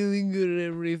really good at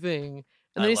everything.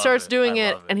 And I then he love starts it. doing I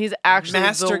it, love it. and he's actually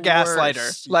Master the gaslighter.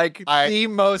 worst. Like I- the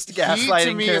most gaslighting He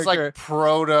to me character. is like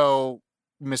proto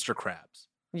Mr. Krabs.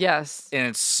 Yes. And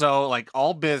it's so like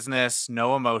all business,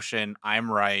 no emotion.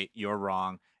 I'm right, you're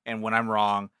wrong, and when I'm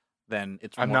wrong, then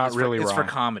it's I'm more- not it's really for, It's for wrong.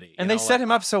 comedy, and you they know, set like,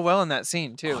 him up so well in that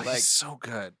scene too. Oh, like he's so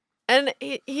good. And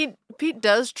Pete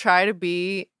does try to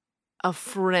be a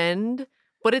friend,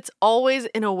 but it's always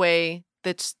in a way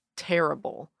that's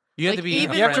terrible. You have like, to be.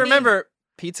 even you have to when he- remember,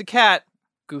 Pete's a cat,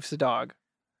 Goof's a dog.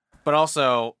 But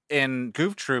also in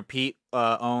Goof Troop, Pete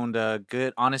owned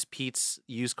good, honest Pete's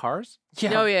used cars.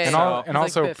 Oh, yeah. And, So- all, he's and like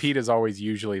also, Biff. Pete is always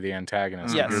usually the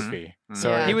antagonist. Yes. Goofy. Mhm.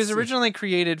 So Yeah. He was it's- originally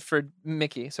created for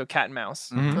Mickey, so cat and mouse.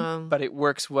 Mhm. But it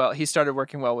works well. He started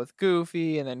working well with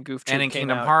Goofy, and then Goof Troop And in came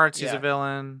Kingdom out. Hearts, he's Yeah. a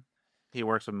villain. He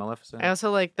works with Maleficent. I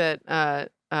also like that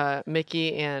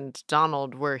Mickey and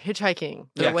Donald were hitchhiking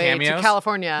their Yeah, way cameos? to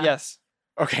California. Yes.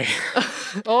 Okay.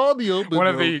 Oh, the open One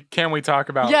of the can we talk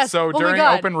about? Yes. So Oh my during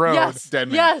God. Open Road, Yes. Dead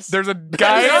Man. Yes. there's a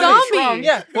guy a in the zombie. trunk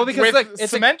Yeah. Well, because with like it's a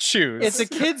cement shoes. it's a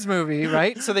kids movie,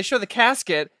 right? So they show the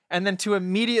casket, and then to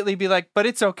immediately be like, "But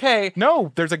it's okay."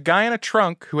 No, there's a guy in a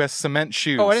trunk who has cement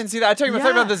shoes. Oh, I didn't see that. I thought you were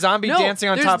talking Yeah. about the zombie No, dancing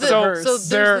on there's top the, of So- the hearse. So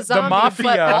They're- there's the the zombie,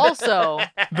 but mafia. also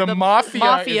The mafia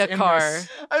mafia is in car. this-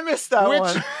 I missed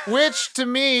that which to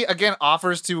me again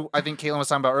offers to, I think Caitlin was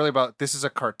talking about earlier about this is a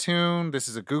cartoon, this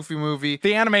is a goofy movie.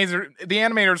 The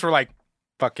animators were like,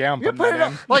 "Fuck yeah, I'm Yeah, putting put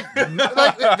that it in." up.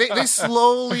 like they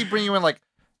slowly bring you in like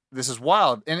this is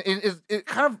wild, and it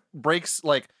kind of breaks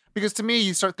like, because to me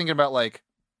you start thinking about like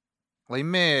Les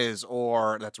Mis,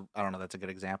 or I don't know, that's a good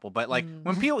example, but like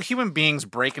when human beings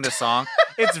break into song,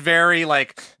 it's very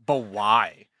like, but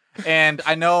why? And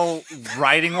I know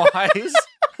writing wise,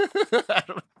 I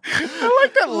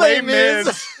like that Les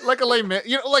Mis. like a Les Mis,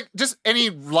 like just any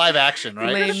live action,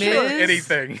 right? Les Sure, Mis.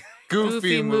 anything.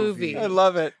 Goofy movie. I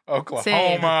love it.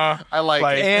 Oklahoma. I like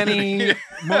Like- it. Annie,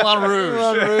 Moulin Rouge.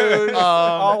 Moulin Rouge,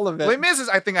 all of it. Les Mis is,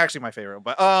 I think, actually my favorite,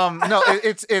 but no,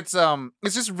 it's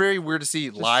just very weird to see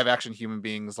live action human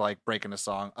beings like break into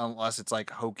song, unless it's like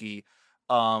hokey,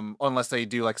 unless they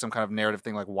do like some kind of narrative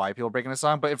thing like why people break into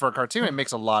song. But for a cartoon, it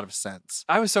makes a lot of sense.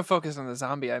 I was so focused on the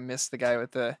zombie, I missed the guy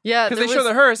with the. yeah, Because there they show was-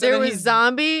 the hearse, There and then was he's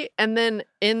zombie, and then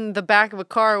in the back of a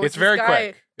car was It's this very guy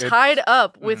quick. tied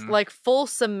up with Mhm. like full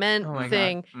cement Oh my God.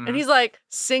 thing, Mhm. and he's like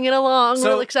singing along, So,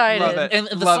 real excited. love it. And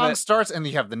the Love song it. starts, and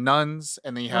you have the nuns,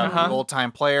 and then you have Uh-huh. the old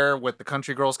time player with the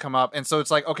country girls come up, and so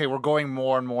it's like, okay, we're going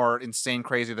more and more insane,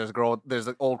 crazy. There's a girl, there's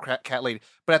an old cat lady,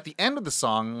 but at the end of the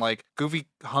song, like Goofy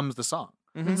hums the song,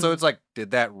 Mhm. so it's like,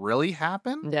 did that really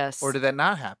happen, Yes. or did that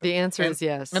not happen? The answer And- is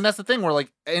yes. And that's the thing where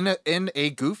like in a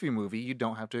Goofy movie, you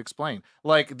don't have to explain.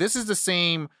 Like this is the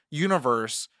same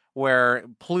universe where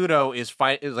Pluto is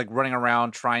like running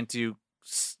around trying to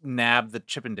nab the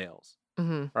Chippendales,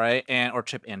 hmm right? or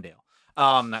Chip and Dale.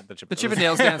 Not the Chippendales. The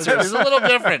Chippendales dancers. It's a little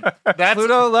different. That's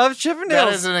Pluto loves that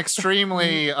Chippendales. is an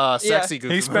extremely sexy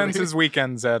Goofy He spends movie. his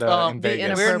weekends at Um, in the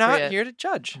Vegas. We're not appropriate. here to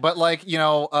judge. But like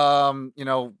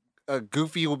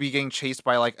Goofy will be getting chased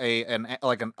by like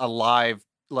a live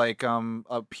like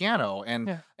a piano, and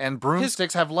Yeah. and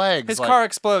broomsticks have legs. His like- car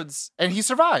explodes, and he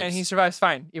survives. and he survives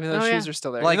fine, even though Oh, the yeah. shoes are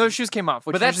still there. Like- Even though the shoes came off,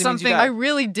 which but that's usually means you something- I die.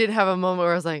 really did have a moment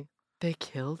where I was like, they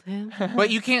killed him?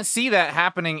 But you can't see that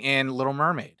happening in Little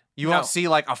Mermaid. You No. won't see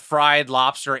like a fried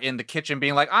lobster in the kitchen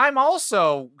being like, "I'm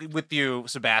also with you,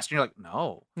 Sebastian." You're like,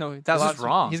 "No, No, that This is lobster-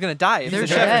 wrong. He's gonna die if They're the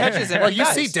chef dead. catches him. Like he you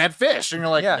dies. see dead fish, and you're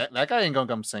like, Yeah. that guy ain't gonna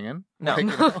come singing. No. Like,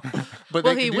 but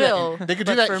Well, they he could do will, That. They could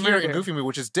do but that for here in murder. Goofy Movie,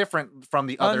 which is different from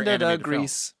the other Under the animated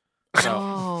grease. films. So,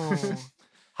 Oh.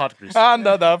 hot grease.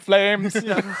 Under the flames.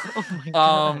 Oh my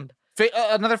God.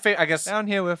 Another I guess Down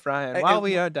here with Ryan Uh, while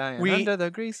we are dying we- under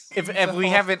the grease. if we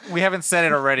haven't said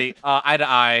it already, Eye to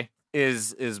Eye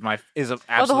is a Oh,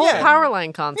 absolute the whole Yeah.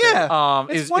 Powerline concert. Yeah.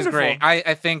 It's is wonderful. great.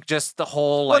 I think just the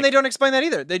whole Well, like and they don't explain that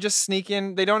either. They just sneak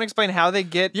in. They don't explain how they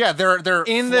get. Yeah, they're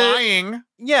In the- flying,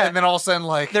 Yeah, and then all of a sudden,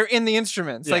 like they're in the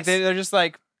instruments. Like Yes. they're just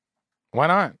like, Why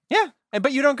not?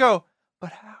 but you don't go.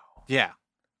 But how? yeah.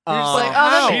 You're just Um, like, oh,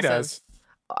 that She makes does. sense.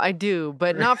 I do,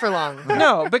 but not for long.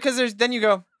 No, because then you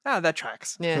go. That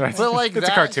tracks. Yeah. Right. But like It's a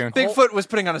that cartoon. whole- Bigfoot was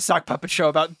putting on a sock puppet show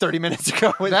about 30 minutes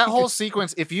ago. that whole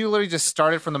sequence, if you literally just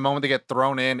started from the moment they get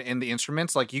thrown in the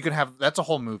instruments, like you could have that's a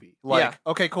whole movie. Like, Yeah.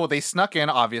 okay, cool. They snuck in,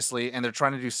 obviously, and they're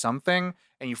trying to do something,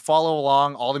 and you follow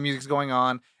along, all the music's going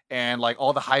on, and like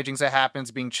all the hijinks that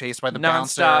happens, being chased by the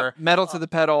nonstop, bouncer. metal to the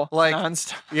pedal, like-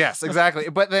 nonstop. Yes, exactly.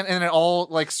 But then and it all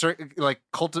like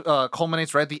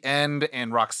culminates right at the end,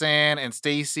 and Roxanne and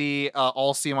Stacy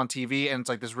all see him on TV, and it's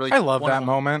like this really. I love that wonderful-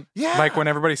 moment. Yeah. Like when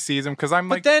everybody sees him, because I'm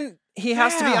But like, then he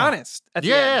has to be yeah. honest at the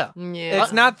Yeah, end. yeah. Yeah.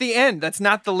 It's not the end. That's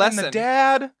not the and lesson. the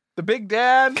dad, the big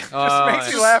dad, just Oh, makes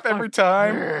me yes. laugh every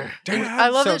time. I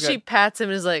love so that she good. pats him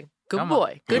and is like, good Come on.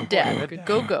 boy, good dad,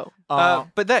 Good go.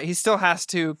 But that he still has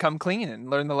to come clean and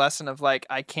learn the lesson of like,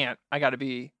 I got to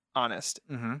be honest.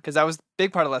 mhm. Because that was a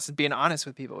big part of the lesson, being honest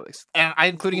with people, And I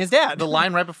including his dad. the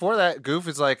line right before that, Goof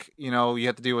is like, you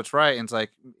have to do what's right, and it's like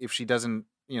if she doesn't,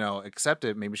 accept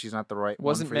it, maybe she's not the right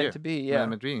wasn't one for meant you. to be. Not Yeah.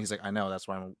 meant to be. And he's like, I know, that's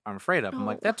what I'm afraid of. I'm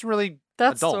like, Oh. that's really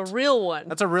That's adult. the real one.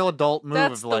 That's a real adult move.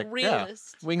 That's of like, the yeah.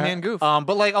 realist. Wingman Goof.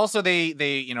 But like also they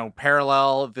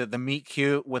parallel the meet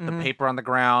cute with Mhm. the paper on the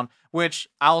ground, which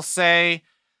I'll say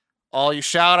All you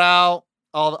shout out,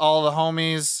 all the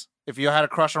homies. If you had a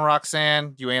crush on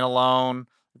Roxanne, you ain't alone.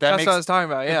 That's what I was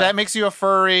talking about. If Yeah. that makes you a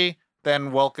furry,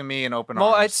 then welcome me in open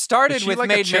Well, it arms. started Is she with like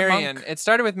a Maid chipmunk? Marian. It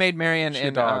started with Maid Marian She a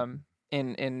in dog?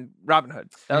 in Robin Hood.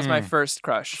 That was my Hmm. first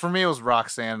crush. For me, it was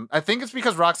Roxanne. I think it's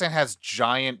because Roxanne has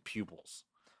giant pupils,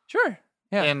 Sure.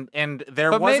 Yeah. and there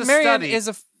But was Maid a Marian study is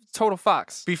a total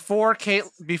fox. before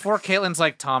Caitlin's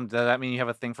like, Tom, does that mean you have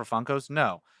a thing for Funkos?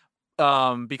 No.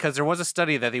 Because there was a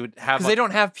study that they would have Because they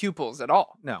don't have pupils at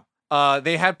all. No.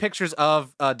 They had pictures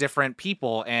of different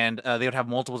people, and they would have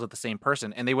multiples of the same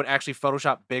person, and they would actually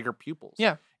Photoshop bigger pupils.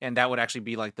 Yeah. And that would actually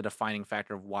be like the defining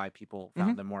factor of why people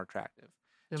found Mhm. them more attractive.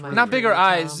 Am I Not bigger pretty,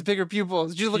 eyes, Tom? bigger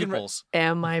pupils. Just looking. Pupils.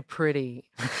 Am I pretty?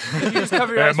 You just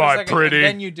cover your eyes Am for a I second, pretty? and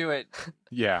then you do it.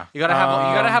 Yeah. You gotta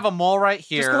have a mole right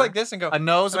here. Just go like this and go. a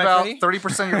nose Am I about pretty?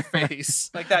 30% of your face.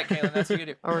 Like that, Caitlin. That's what you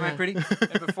do. Or Am I not. pretty?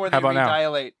 And before they How about now?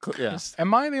 redilate. Yeah.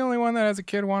 Am I the only one that as a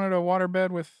kid wanted a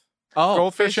waterbed with Oh,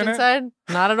 goldfish Fish in it? inside?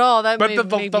 Not at all. That But made,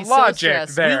 the made the me logic so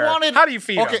stressed. there. wanted- How do you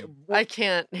feed Okay, them? I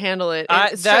can't handle it. I-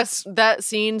 It stressed- that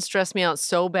scene stressed me out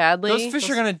so badly. Those fish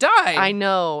are gonna die. I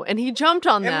know, and he jumped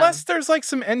on them. Unless there's like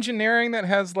some engineering that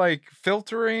has like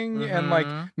filtering and like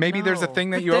Mhm. maybe there's a No. thing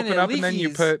that But you then open it up and then you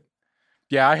leakies. put.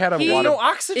 Yeah, I had a He- water. no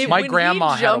oxygen. My when he grandma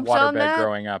had a jumped on waterbed that-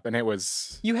 growing up, and it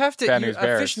was You have to. Bad You, News a fish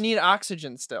Bears. need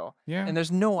oxygen still, yeah. and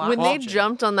there's no when oxygen. they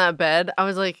jumped on that bed, I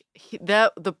was like,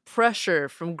 the pressure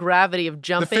from gravity of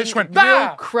jumping fish went, will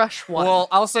 "Bah!" crush one. Well,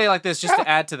 I'll say like this, just to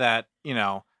add to that,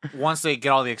 once they get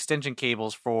all the extension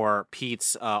cables for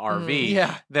Pete's RV,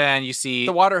 Yeah. then you see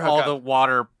The water all hookup. the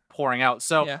water pouring out.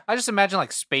 So Yeah. I just imagine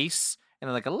like space and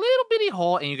then like a little bitty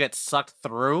hole, and you get sucked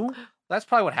through. That's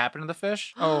probably what happened to the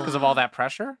fish because of all that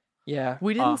pressure. Yeah.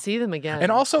 we didn't uh, see them again.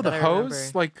 And also the that I hose,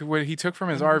 remember. like what he took from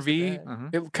his It was RV, bad.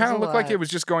 Mhm. it kind a of looked like lot. it was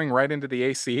just going right into the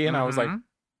AC, and I was like, Mhm.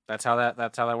 That's how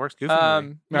that works. Goofy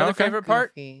movie. Another okay. favorite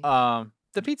part, Goofy.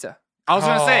 the pizza. I was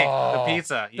gonna say the Oh.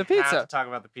 pizza. You The have pizza. to talk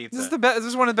about the pizza. This is the best. This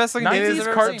is one of the best looking pizzas 90s I've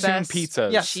ever cartoon seen. Best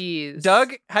pizzas. Yes. cheese.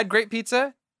 Doug had great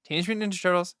pizza. Teenage Mutant Ninja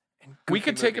Turtles. And We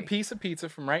Goofy could take a movie. piece of pizza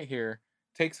from right here,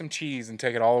 take some cheese, and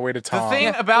take it all the way to Tom. thing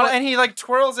Yeah, about well, it, and he like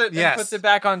twirls it Yes. and puts it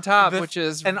back on top, The- which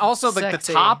is and also like the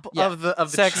Sexy. top Yeah. of the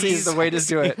sexy cheese is the way to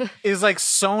do it. is like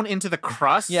sewn into the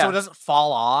crust, Yeah. so it doesn't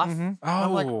fall off. Mhm. oh,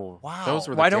 I'm like, wow. those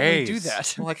were the Why don't we days. do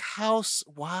that? Like house.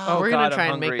 Wow. Oh, We're gonna God, try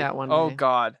I'm and make hungry. that one Oh day.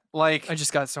 God, Like, I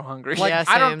just got so hungry. like Yeah,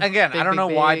 I don't. same. Again, I Big, don't know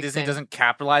big, why big, Disney same. doesn't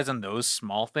capitalize on those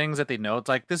small things that they know. It's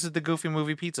like this is the Goofy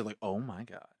movie pizza. Like, oh my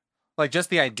god, like just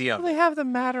the idea of Well, they it. have the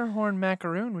Matterhorn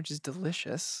macaroon, which is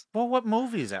delicious. Well, what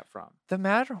movie is that from? The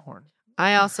Matterhorn.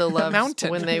 I also loved mountain.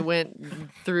 when they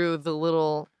went through the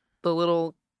little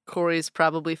Corey's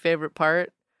probably favorite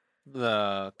part,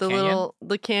 The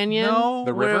the canyon, No,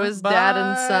 The where river? it was dad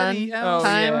and son. Body Oh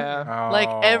Time. yeah. Like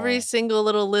every Oh. single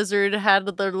little lizard had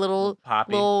their little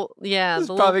Poppy. yeah, This is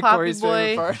the little probably poppy Corey's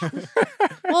boy. favorite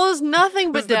part. Well, it was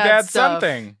nothing This but is the dad dad son stuff.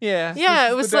 thing. yeah. Yeah, This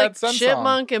it is was the like dad son song.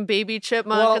 chipmunk and baby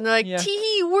chipmunk, Well, and they're like, yeah.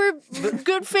 "Tee, we're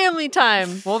good family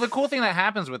time." Well, the cool thing that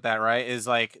happens with that, right, is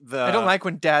like the. I don't like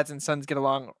when dads and sons get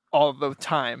along all the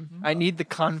time. I need the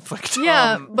conflict.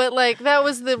 Yeah, Um, but like that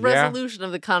was the yeah. resolution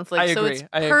of the conflict. I So agree, it's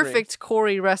I agree. perfect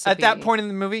Corey recipe. At that point in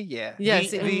the movie, yeah.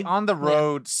 yes, the On the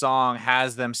Road song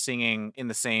has them singing in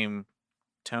the same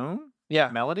tone, Yeah.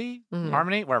 melody, Mhm.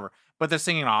 harmony, whatever. But they're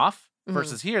singing off. Mhm.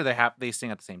 Versus here, they sing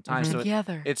at the same time. Mhm. So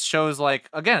together. it shows like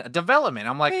again a development.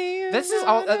 I'm like, this is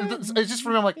all. It's just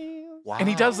for me. I'm like, wow. And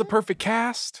he does the perfect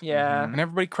cast. Yeah. And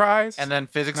everybody cries. And then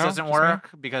physics No, doesn't just me? work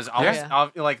because all Yeah.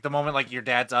 like the moment like your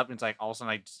dad's up, it's like all of a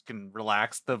sudden I just can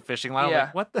relax the fishing line. I'm Yeah.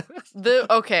 like, what the?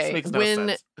 The okay This makes no when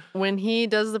sense. when he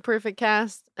does the perfect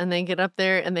cast and they get up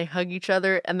there and they hug each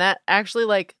other and that actually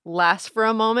like lasts for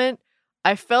a moment.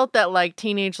 I felt that like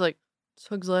teenage like this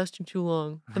hug's lasting too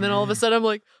long, and then all of a sudden I'm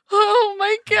like, Oh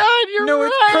my God, you're No,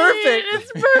 right.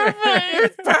 it's perfect. It's perfect.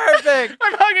 It's perfect.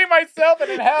 I'm hugging myself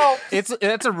and it helps.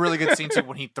 It's a really good scene too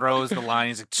when he throws the line.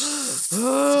 He's like,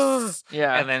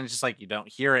 Yeah. and then it's just like you don't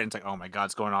hear it. And it's like, oh my God,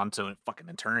 it's going on to fucking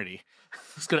eternity.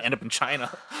 It's gonna end up in China.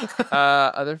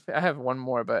 I have one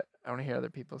more, but I want to hear other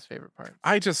people's favorite parts.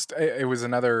 It was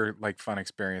another like fun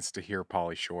experience to hear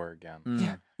Pauly Shore again.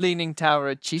 Yeah. Leaning Tower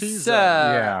of Chisa.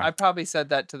 Yeah. I probably said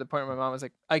that to the point where my mom was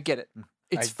like, I get it.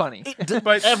 It's funny.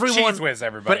 But Everyone- Cheese Whiz,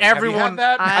 everybody. But Have you everyone, had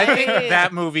that? I think I-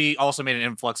 that movie also made an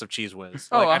influx of Cheese Whiz.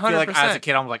 Oh, Like, I feel like as a 100%.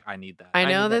 kid, I'm like, I need that. I I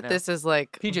know need that that now. this is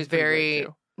like PJ's pretty very great,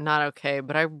 too. not okay,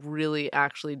 but I really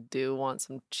actually do want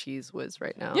some Cheese Whiz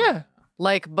right now. Yeah.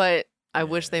 Like, but I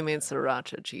wish they made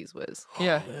Sriracha Cheese Whiz.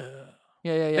 Yeah.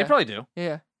 Yeah. They probably do.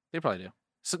 Yeah. They probably do.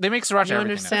 So they make sriracha You everything.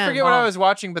 understand. I forget what huh? I was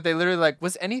watching, but they literally like,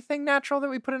 was anything natural that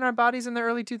we put in our bodies in the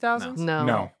early 2000s? No.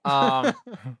 No. Now.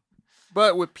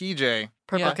 But with PJ,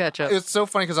 Purple Yeah. ketchup. it's so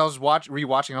funny because I was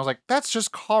rewatching. And I was like, that's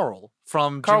just Carl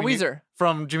from Carl Jimmy Weezer.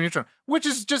 from Jimmy Neutron, which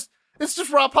is just it's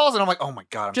just Rob Paulson. I'm like, oh my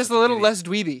God, I'm Just such a an little idiot. less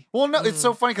dweeby. Well, no, it's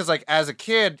so funny because like as a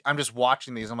kid, I'm just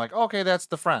watching these. I'm like, okay, that's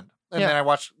the friend. And Yeah. then I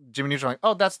watch Jimmy Neutron, like,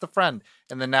 oh, that's the friend.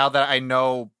 And then now that I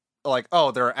know, like,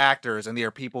 oh, there are actors and there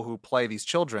are people who play these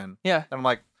children, Yeah. then I'm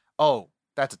like, oh,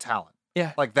 that's a talent.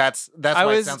 Yeah. Like that's I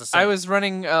why it was sounds the same. I was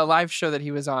running a live show that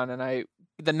he was on, and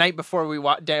the night before I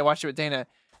watched it with Dana,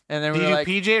 and then Do we you were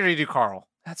do like, PJ or do you do Carl?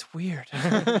 that's weird.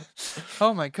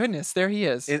 Oh my goodness, there he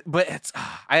is. But it's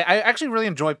I actually really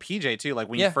enjoy PJ too. Like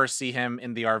when Yeah. you first see him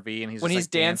in the RV and he's when just, he's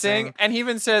like, dancing, and he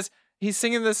even says he's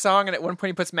singing this song, and at one point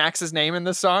he puts Max's name in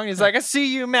the song. He's like, "I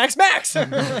see you, Max, Max."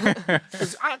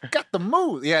 'Cause I got the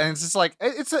mood. Yeah, and it's just like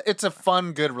it's a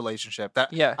fun, good relationship.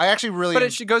 That Yeah. I actually really. But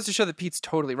it goes to show that Pete's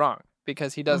totally wrong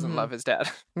because he doesn't Mhm. love his dad.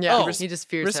 yeah, Oh. he just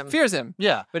fears him. Fears him,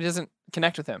 yeah, but he doesn't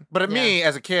connect with him. but at Yeah. me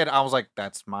as a kid, I was like,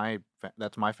 that's my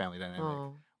family dynamic.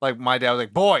 Oh, Like my dad was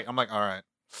like, boy. I'm like, all right.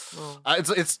 oh. I'm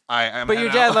But your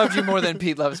heading dad out. loved you more than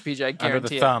Pete loves PJ. I Under guarantee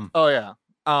the it. thumb. Oh yeah.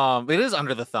 It is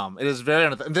under the thumb. It is Very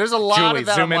under there's a lot Julie, of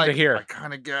that. zoom I'm into like, here. I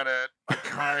kind of get it. I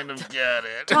kind of get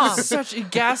it. Tom. He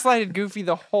gaslighted Goofy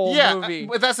the whole yeah, movie.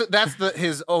 but that's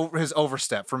his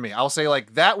overstep for me. I'll say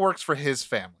like that works for his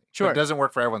family. but Sure. it doesn't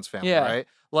work for everyone's family, Yeah. right?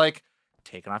 Like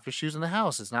taking off your shoes in the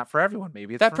house is not for everyone.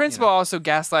 Maybe it's That for, principal also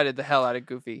gaslighted the hell out of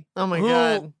Goofy. Oh my Who-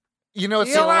 God. You know,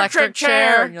 it's The electric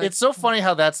chair. You're like, it's so funny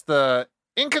how that's the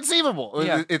inconceivable.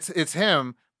 Yeah. It's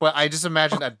him, but I just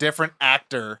imagine a different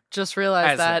actor. Just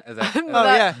realized that. as a- That- Oh,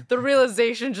 yeah. The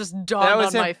realization just that dawned was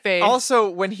on him. my face. Also,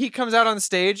 when he comes out on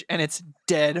stage and it's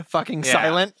dead fucking Yeah.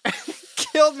 silent,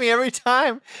 killed me every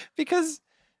time because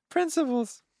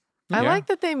principals. I Yeah. like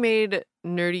that they made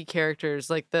nerdy characters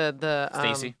like the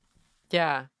Stacy.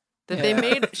 Yeah. That they Yeah.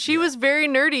 made she was very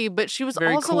nerdy, but she was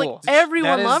Very also cool. like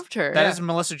everyone That is- loved her. That is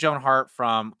Melissa Joan Hart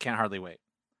from Can't Hardly Wait.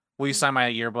 Will you sign my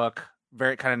yearbook?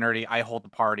 Very kind of nerdy. I hold the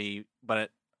party, but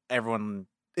everyone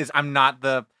is. I'm not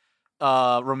the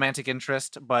romantic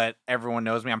interest, but everyone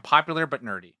knows me. I'm popular but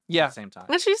nerdy. Yeah. At the same time.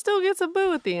 And she still gets a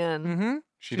boo at the end. Mm-hmm.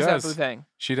 She She's does. that boo thing.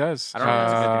 She does. I don't know if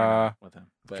it's a good thing or not with him.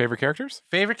 But Favorite characters?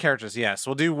 favorite characters? Yes,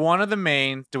 we'll do one of the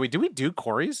main. Do we do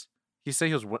Corey's? He said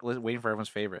he was waiting for everyone's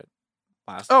favorite.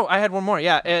 Last. Oh, I had one more.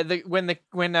 Yeah, when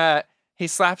he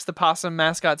slaps the possum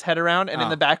mascot's head around, and in Oh.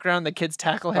 the background the kids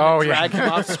tackle him Oh, and yeah. drag him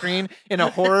off screen in a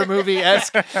horror movie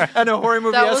esque That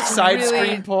was side really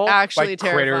screen pull. actually Like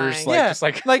terrifying. critters, like Yeah. just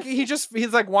like Like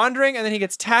he's like wandering, and then he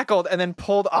gets tackled, and then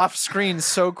pulled off screen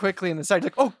so quickly in the side.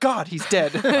 Like, oh God, he's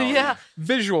dead. yeah.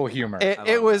 visual humor. It, I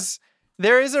it love was.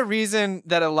 There is a reason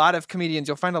that a lot of comedians,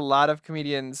 you'll find a lot of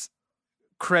comedians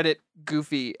credit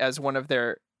Goofy as one of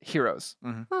their heroes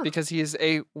Mhm. Huh. because he is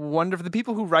a wonderful. The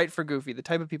people who write for Goofy, the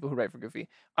type of people who write for Goofy,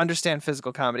 understand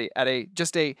physical comedy at a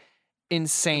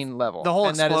insane level. The whole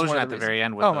And that is one explosion of at the reasons. very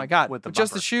end. With Oh the, my God! With the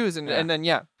just the bumper. shoes Yeah. and then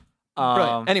yeah, brilliant.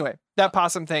 Um, Anyway, that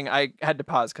possum thing, I had to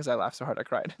pause because I laughed so hard I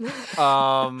cried. Um.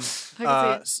 I can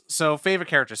see it. So favorite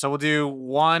character. So we'll do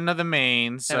one of the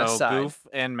mains. And a So side. Goof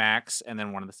and Max, and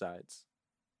then one of the sides.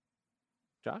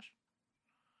 Josh.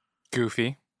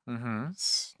 Goofy. Mm-hmm.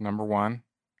 It's number one,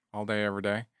 all day, every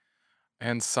day.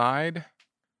 And side,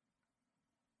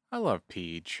 I love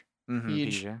Peach. Mm-hmm.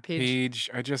 Peach. Peach.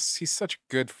 He's such a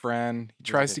good friend. He He's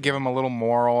a tries good to give guy. him a little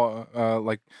moral,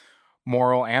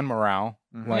 moral and morale.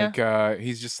 Mhm. Like,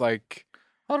 he's just like,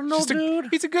 I don't know, just dude.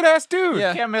 he's a good ass dude.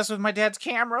 Yeah. Can't mess with my dad's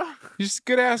camera. He's just a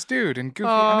good ass dude. And Goofy,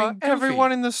 I mean, Goofy.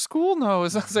 Everyone in the school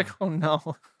knows. I was like, oh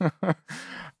no.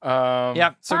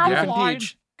 Yeah. So Bye, Goof and Wine.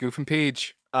 Peach. Goof and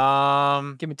Peach.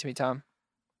 Give it to me, Tom.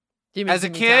 Give me As a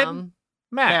Timmy kid, Tom.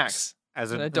 Max.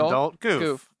 As An an adult? adult, Goof.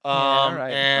 Goof. Yeah, all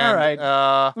right. And, All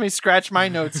right. Let me scratch my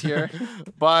notes here.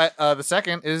 but the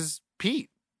second is Pete.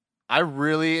 I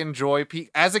really enjoy Pete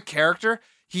as a character.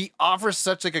 He offers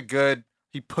such like a good.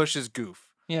 He pushes Goof,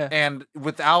 Yeah. and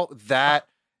without that.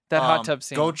 That hot tub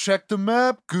scene. Go check the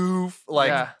map, Goof. Like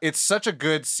Yeah. it's such a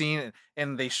good scene,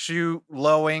 and they shoot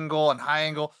low angle and high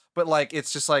angle, but like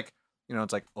it's just like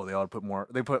it's like they ought to put more.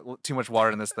 They put too much water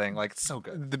in this thing. Like it's so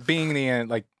good. The being the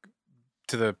like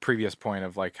to the previous point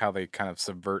of like how they kind of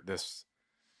subvert this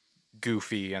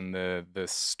Goofy and the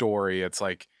story. It's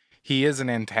like he is an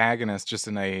antagonist just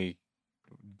in a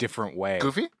different way.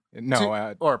 Goofy?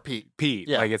 No, Or Pete. Pete.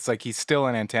 Yeah. Like it's like he's still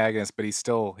an antagonist, but he's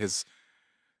still his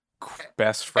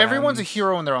best friend. Everyone's a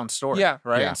hero in their own story. Yeah.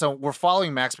 Right. Yeah. And so we're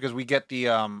following Max because we get the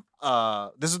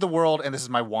this is the world and this is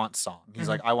my want song. He's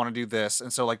like, I want to do this.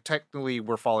 And so like technically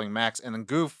we're following Max, and then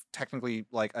Goof technically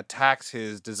like attacks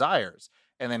his desires.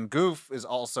 And then Goof is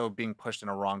also being pushed in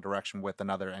a wrong direction with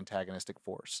another antagonistic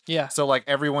force. Yeah. So like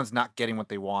everyone's not getting what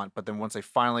they want, but then once they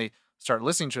finally start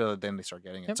listening to each other, then they start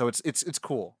getting it. Yep. So it's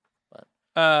cool.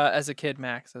 As a kid,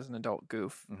 Max. As an adult,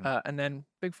 Goof. Mhm. And then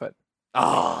Bigfoot.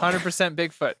 Oh, 100%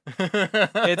 Bigfoot.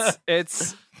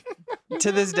 It's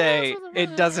to this day.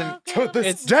 It doesn't. to this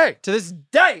It's- day. To this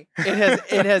day,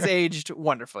 it has aged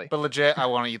wonderfully. but legit, I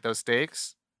want to eat those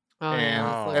steaks. Oh, and yeah,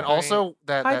 that's and great. also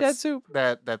that Hi, that Dad s- Soup.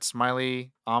 that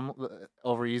smiley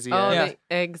over easy. Oh, Yeah. the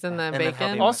eggs and the And then how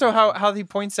bacon. they- Also, how he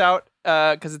points out,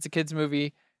 because it's a kids'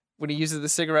 movie, when he uses the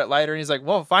cigarette lighter, and he's like,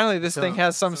 "Well, finally, this thing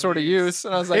has some sort of use."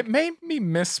 And I was like, It made me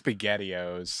miss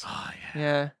SpaghettiOs. Oh yeah.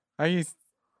 "Yeah, I used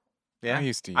Yeah. I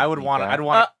used to. I would eat want. that. I'd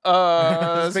want.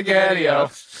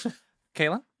 SpaghettiO."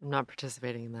 Caitlin, I'm not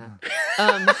participating in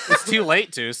that. it's too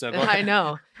late to. So go I ahead.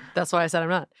 know. That's why I said I'm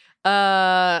not.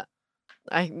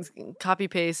 I copy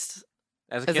paste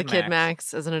As as a kid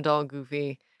Max, as an adult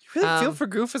Goofy. You really feel Um, for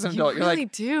Goof as an You adult. You're really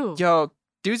like, do. "Yo,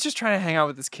 dude's just trying to hang out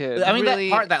with this kid." I mean, really-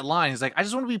 that line. He's like, I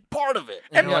just want to be part of it.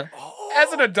 And you're yeah. like, oh.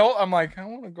 As an adult, I'm like, I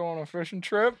want to go on a fishing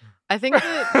trip. I think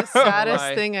the saddest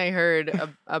my. thing I heard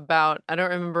about, I don't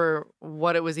remember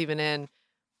what it was even in,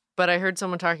 but I heard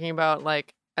someone talking about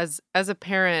like as a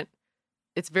parent,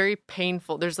 it's very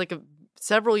painful. There's like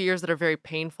several years that are very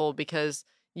painful because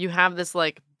you have this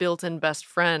like built-in best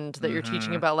friend that you're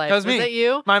teaching Mhm. about life. That was me. that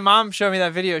you? My mom showed me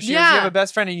that video. She goes, "You Yeah. have a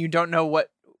best friend, and you don't know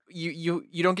what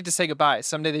you don't get to say goodbye.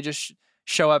 Someday they just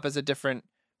show up as a different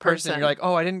person. You're like,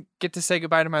 oh, I didn't get to say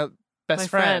goodbye to my best My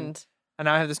friend, and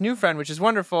now I have this new friend, which is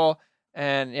wonderful."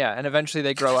 And yeah, and eventually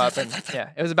they grow up, and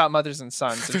yeah, it was about mothers and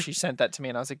sons, and she sent that to me,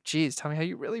 and I was like, "Geez, tell me how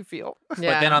you really feel."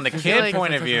 Yeah. But then on the I feel kid like-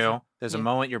 point of view, there's a Yeah.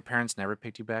 moment your parents never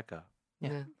picked you back up.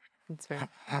 Yeah, that's fair.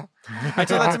 I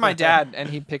told that to my dad, and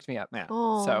he picked me up. Yeah.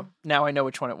 Oh. So now I know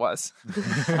which one it was.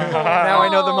 Now I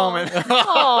know the moment.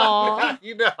 Aw.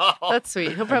 you know. That's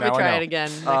sweet. He'll probably now I try know. it again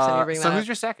next time you bring so that who's up.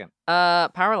 your second?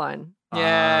 Powerline.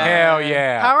 Yeah. Hell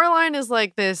yeah. Powerline is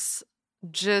like this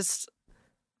just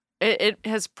it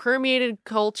has permeated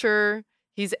culture.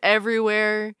 He's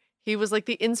everywhere. He was like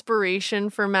the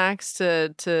inspiration for Max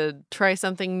to try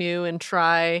something new and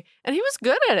try, and he was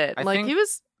good at it. I Like think-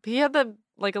 he had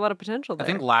a lot of potential I there.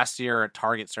 think last year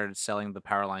Target started selling the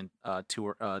Powerline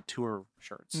tour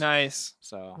shirts. Nice.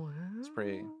 So it's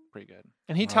pretty good.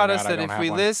 And he Oh, taught God, us I that don't if have we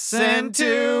one. listen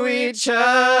to each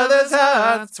other's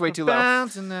hearts, it's way too low.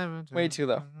 Way too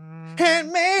low.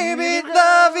 And maybe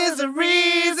love is the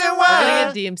reason We're why.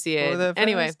 gonna get DMCA.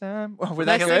 Anyway, we're that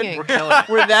nice good. singing. We're killing it.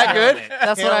 We're that Killing good? it.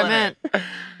 That's what I Killing meant. it.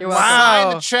 You're welcome. Wow.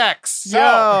 Sign the checks.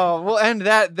 Yo, we'll end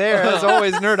that there. As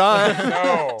always, nerd on.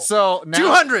 No. So now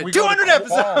 200 we go to 200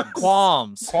 episodes.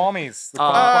 Qualms. Qualmies. The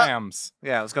Uh, clams.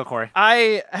 Yeah, let's go, Corey.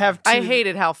 I have two. I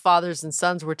hated how fathers and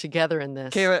sons were together in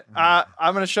this. Kayla,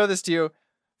 I'm going to show this to you.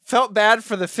 Felt bad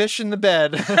for the fish in the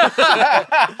bed.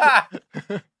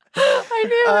 I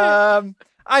knew it.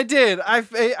 I did.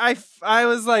 I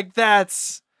was like,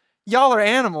 that's y'all are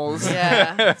animals.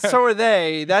 Yeah. So are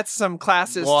they. That's some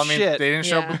classist Well, I mean, shit. they didn't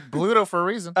show Yeah. Bluto for a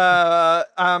reason.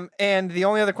 And the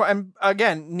only other, and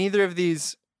again, neither of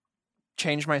these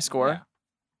changed my score.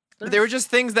 Yeah. They were just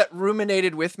things that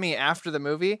ruminated with me after the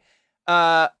movie.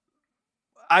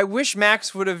 I wish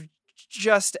Max would have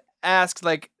just asked,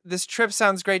 like, this trip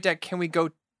sounds great, Dad. Can we go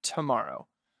tomorrow?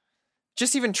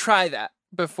 Just even try that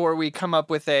before we come up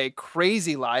with a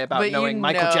crazy lie about But knowing you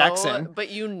Michael know- Jackson. But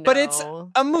you know. But it's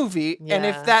a movie, and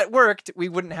if Yeah. that worked, we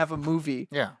wouldn't have a movie.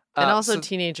 Yeah. and also so-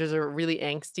 teenagers are really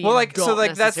angsty. well, and like so, don't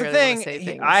like that's the necessarily thing. wanna say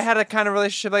things. I had a kind of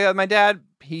relationship like that with my dad.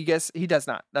 He does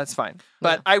not. That's fine.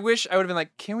 But Yeah. I wish I would have been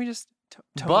like, can we just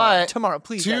But tomorrow,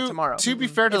 please, Dad, tomorrow. To be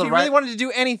fair to If the he right, really wanted to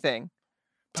do anything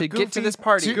to get to this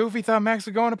party, Goofy thought Max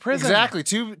would go into prison. exactly.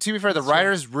 To be fair, the That's true.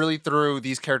 writers really threw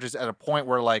these characters at a point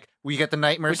where like we get the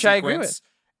nightmare Which I sequence, agree with.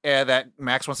 that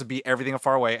Max wants to be everything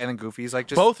far away, and then Goofy's like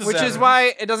just Both of Which them. is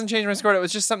why it doesn't change my score. It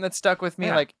was just something that stuck with me.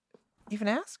 Yeah. Like, even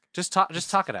ask. Just talk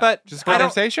it out. But Just I don't-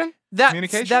 conversation. that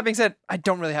being said, I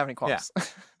don't really have any qualms.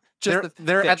 Just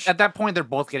they're fish. at that point they're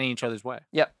both getting each other's way.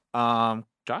 Yep.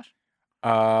 Josh?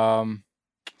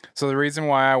 So the reason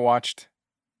why I watched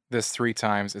this 3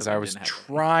 times is 'Cause I I was didn't have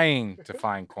any. trying to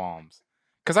find qualms.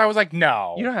 Because I was like,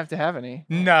 no. You don't have to have any.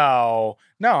 No,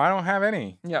 I don't have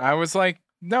any. Yeah. I was like,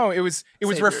 no, it was Save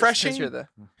yours, refreshing. since you're the-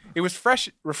 It was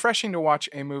refreshing to watch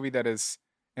a movie that is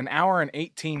an hour and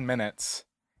 18 minutes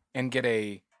and get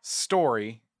a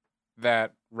story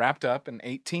that wrapped up in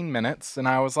 18 minutes. And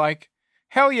I was like,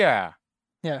 hell yeah.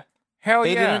 Yeah. Hell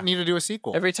they yeah. didn't need to do a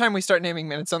sequel. Every time we start naming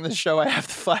minutes on this show, I have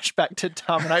to flash back to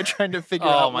Tom and I trying to figure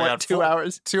Oh out my what God, 2 full-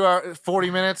 hours. 2 hours, 40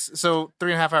 minutes, so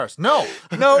 3.5 hours. No,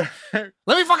 No. let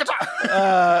me fucking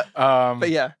talk. But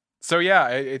yeah, So yeah,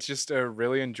 it's just a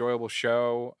really enjoyable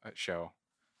show.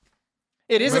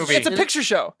 it is. Movie. It's a picture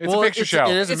show. It's a picture show.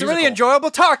 It is It's a a really musical.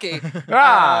 enjoyable talkie.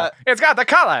 It's got the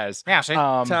colors. Yeah, see?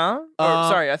 Tom? Or,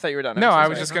 sorry, I thought you were done. No, I'm so I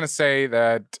was sorry. just gonna say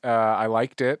that I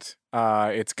liked it.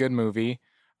 It's a good movie.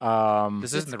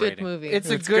 This It's isn't a the good rating. movie. It's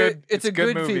It's a good. good- It's a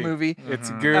good movie. It's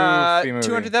a Mhm. goofy movie.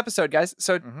 200th episode, guys.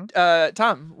 So, Mhm.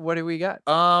 Tom, what do we got?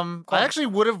 I actually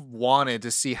would have wanted to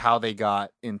see how they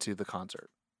got into the concert.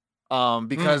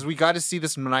 Because we got to see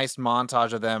this nice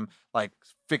montage of them like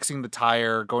fixing the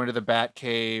tire, going to the Bat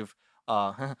Cave,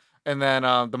 and then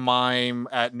the mime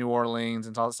at New Orleans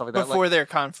and all that stuff like that. Before their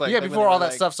conflict. yeah, like, when before they all were, that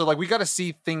like, stuff. So like we got to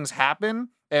see things happen,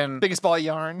 and Biggest ball of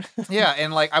yarn. yeah,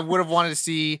 and like I would have wanted to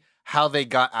see how they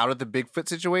got out of the Bigfoot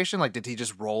situation. Like, did he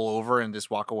just roll over and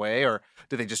just walk away, or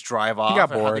did they just drive off?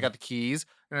 got and how they bored. got the keys,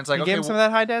 and it's like You okay, gave him some of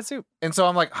that high dad soup. and so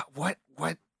I'm like, what?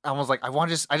 I was like,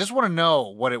 I just want to know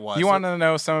what it was. You So- want to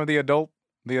know some of the adult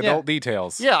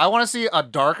details? Yeah, I want to see a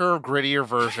darker, grittier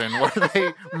version where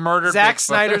they murdered Zack Bigfoot.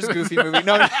 Snyder's Goofy movie.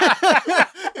 No,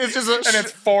 It's just a And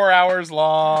it's 4 hours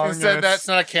long. instead and that's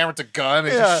not a camera, it's a gun.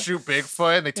 They Yeah. just shoot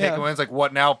Bigfoot and they take Yeah. him in. It's like,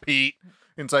 what now, Pete?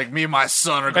 And it's like, me and my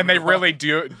son are gonna and they go- really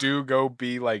do go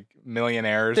be like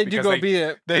millionaires. they do because go beat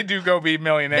it. They do go be They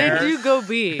millionaires. do go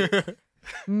be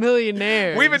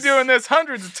millionaires. We've been doing this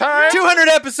hundreds of times. 200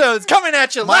 episodes coming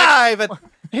at you live at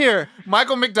here.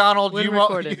 Michael McDonald, When Yamo,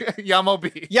 recorded. Yamo B.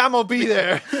 Yamo be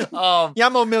there. Um,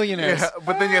 Yamo millionaires. yeah,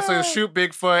 but then so shoot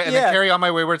Bigfoot and Yeah. then Carry On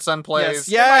My Wayward Son plays.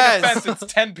 Yes. In my defense,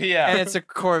 it's 10 p.m. And it's a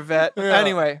Corvette. Yeah.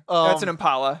 Anyway, that's an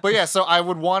Impala. But yeah, so I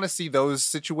would want to see those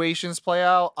situations play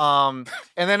out. And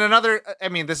then another, I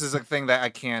mean, this is a thing that I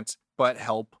can't but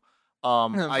help.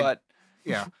 but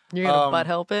You're gonna Um, butt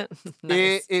help it.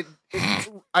 Nice. it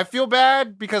I feel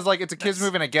bad because like it's a kids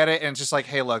movie and I get it, and it's just like,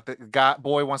 hey, look, the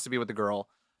boy wants to be with the girl.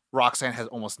 Roxanne has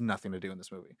almost nothing to do in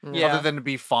this movie, Yeah. other than to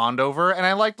be fawned over. And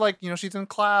I liked like she's in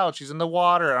clouds, she's in the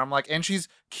water, and I'm like, and she's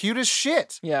cute as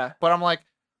shit. yeah. But I'm like,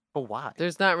 but why?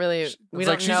 There's not really. It's We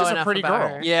like don't she's know just a enough pretty about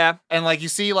girl. her. Yeah. And like you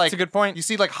see like That's a good point. you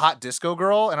see like Hot Disco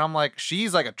Girl, and I'm like,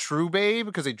 she's like a true babe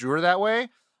because they drew her that way.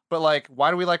 But like,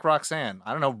 why do we like Roxanne?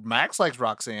 I don't know. Max likes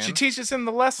Roxanne. She teaches him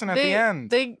the lesson at the end.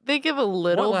 They give a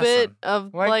little What bit lesson?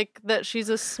 of Like- like that she's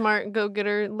a smart go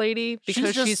getter lady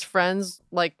because just- she's friends,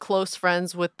 like close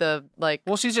friends with the like.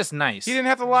 Well, she's just nice. he didn't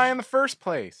have to lie in the first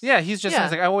place. Yeah, he's just Yeah.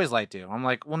 he's like, I always liked you. I'm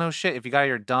like, well, no shit. If you got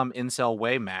your dumb incel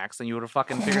way, Max, then you would have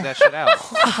fucking figured that shit out.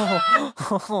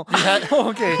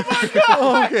 Okay.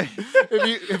 Okay.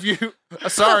 if you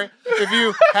if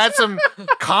you had some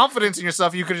confidence in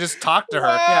yourself, you could have just talked to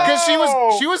her because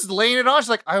she was laying it on. She's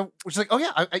like, oh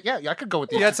yeah, I could go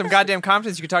with You you. had some goddamn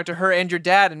confidence. You could talk to her and your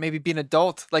dad and maybe be an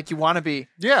adult like you want to be.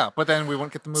 Yeah, but then we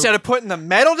wouldn't get the movie. Instead of putting the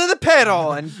metal to the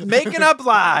pedal and making up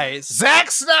lies.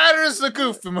 Zack Snyder's the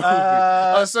Goofy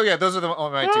movie. So yeah, those are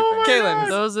my two things. Kaylin.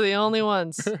 Those are the only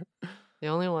ones. The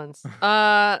only ones.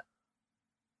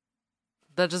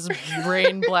 That just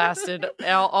brain blasted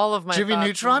all of my Jimmy thoughts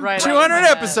Neutron? right out of 200 my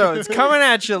head. episodes coming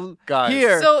at you Guys.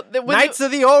 here. So Knights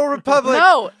of the Old Republic.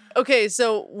 No. Okay,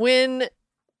 so when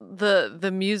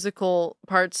the musical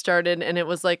part started and it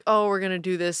was like, oh, we're gonna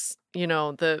do this,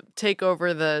 the take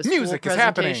over the school Music is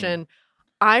happening. presentation.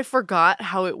 I forgot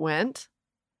how it went,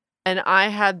 and I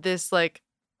had this like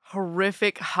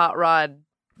horrific hot rod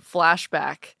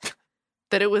flashback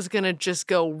that it was gonna just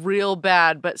go real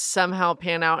bad, but somehow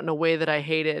pan out in a way that I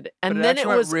hated, and But then it actually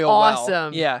went was real well.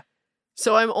 awesome. Yeah.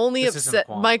 So I'm only This isn't a upset.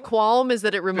 qualm. My qualm is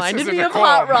that it reminded isn't me a of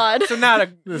Hot qualm. Rod. So not a.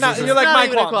 isn't- You're like Not my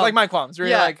even a qualms. qualm. Like my qualms. Where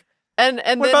Yeah. you're like, and what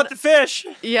then about the fish?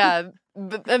 yeah,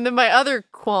 and then my other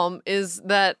qualm is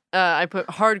that I put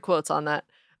hard quotes on that.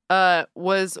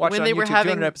 Was Watch when it they on were YouTube,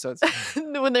 having 200 episodes.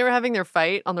 when they were having their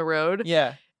fight on the road,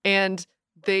 Yeah. and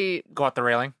they Go out the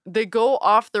railing go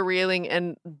off the railing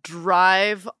and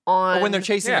drive on Or when they're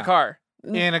chasing Yeah. the car.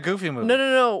 in a Goofy movie.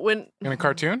 No. When In a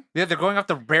cartoon? Yeah, they're going up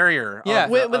the barrier. Yeah.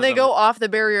 when they go off the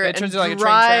barrier It and turns into like a train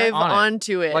track drive on it.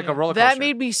 onto it, Like a roller that coaster.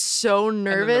 made me so the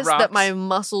nervous that rocks. my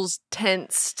muscles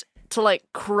tensed to like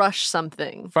crush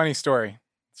something. Funny story.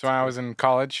 So when I was in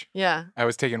college, Yeah. I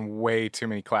was taking way too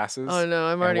many classes. Oh no,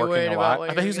 I'm and already working worried a about lot. what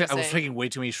I you're bet he was. gonna I was say. taking way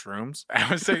too many shrooms.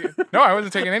 I was taking I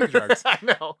wasn't taking any drugs. I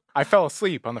know. I fell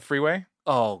asleep on the freeway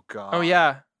Oh god. Oh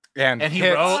yeah. and And he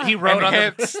hit- rode. He rode and on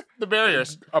hit the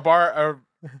barriers. a bar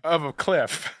of a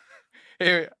cliff.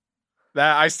 That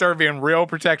I started being real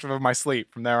protective of my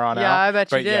sleep from there on out. Yeah, I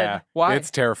bet you But did. yeah, Why?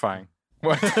 it's terrifying.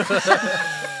 What?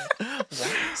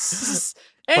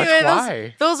 Anyway,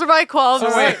 why? those are my qualms.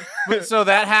 So wait, so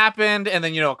that happened, and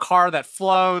then a car that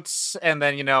floats, and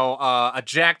then a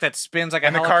jack that spins like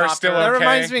And a the helicopter. car's still That okay.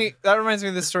 reminds me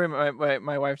of this story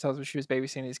my wife tells me she was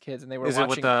babysitting these kids and they were Is it with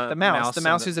watching the mouse. mouse The and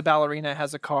mouse the- who's a ballerina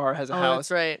has a car, has a Oh, house,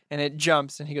 that's right. and it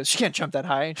jumps and he goes, she can't jump that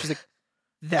high. And she's like,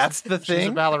 that's the She's a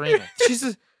thing? ballerina.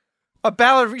 She's a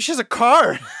ballerina. She has a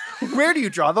car. Where do you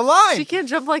draw the line? She can't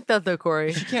jump like that though,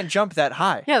 Corey. She can't jump that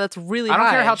high. Yeah, that's really I don't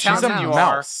high. care how She's a talented you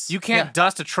mouse. are. You can't Yeah.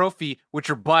 dust a trophy with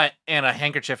your butt and a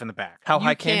handkerchief in the back. How You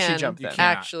high can she can. jump You then?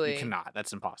 cannot. Actually. You cannot.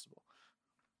 That's impossible.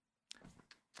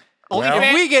 Well,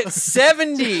 If we get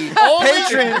 70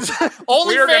 patrons,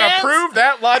 we are going to prove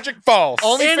that logic false.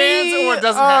 OnlyFans or it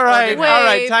doesn't all have right, Wait, all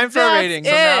right, time for a that's rating.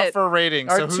 So now it. for a rating.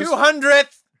 Our So who's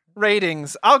 200th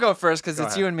ratings. I'll go first because Go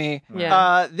it's ahead. you and me.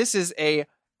 Yeah. This is a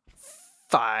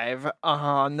 5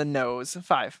 on the nose.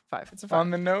 5. It's a 5. On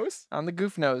the nose? On the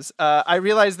goof nose. I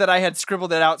realized that I had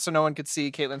scribbled it out so no one could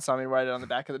see. Caitlin saw me write it on the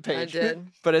back of the I page. did.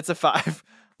 But it's a 5.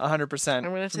 100%. I'm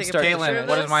gonna from take a start to picture Caitlin, of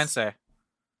what this. does mine say?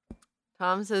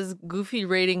 Tom says goofy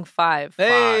rating 5.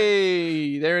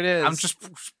 Hey, there it is. I'm just,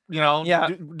 Yeah.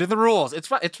 do the rules. It's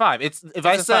 5. It's 5. If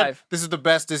I It's a said 5. this is the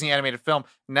best Disney animated film,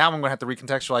 now I'm going to have to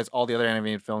recontextualize all the other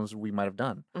animated films we might have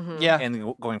done. Mhm. Yeah.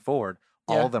 And going forward,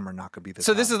 Yeah. all of them are not going to be this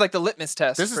So this high. is like the litmus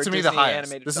test. This is for to me the Disney highest.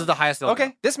 animated this is films. the highest. they'll Okay,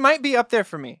 go. this might be up there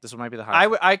for me. This might be the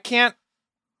highest. I can't,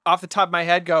 off the top of my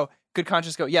head, go, good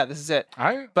conscience, go, yeah, this is it.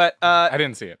 I But, I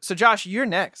didn't see it. so Josh, you're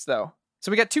next, though.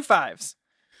 So we got 2 5s.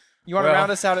 You want to Well,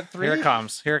 round us out at 3? Here it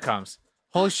comes. Here it comes.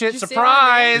 Holy shit! Did you see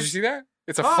Surprise! Did you see that?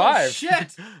 It's a Oh, 5.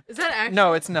 shit! Is that actually?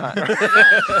 No, it's not. It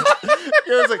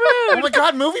was like, oh my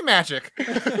god, movie magic.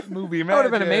 Movie That would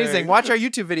have been amazing. Watch our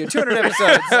YouTube video, 200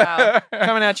 episodes Wow.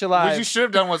 coming at you What live. you should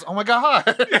have done was, oh my god.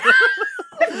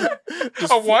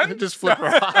 A 1? Just flip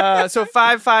around. So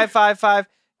 5, 5, 5, 5.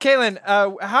 Kaylin,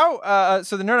 how?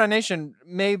 So the Nerd on Nation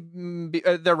may be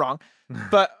they're wrong,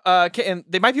 but and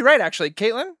they might be right actually.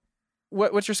 Caitlin,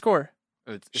 what's your score?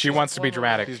 She wants to be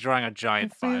dramatic. She's drawing a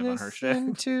giant 5 on her shit.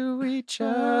 Listen to each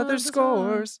other's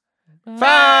scores. 5.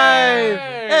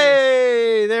 Hey.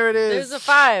 Hey, there it is. There's a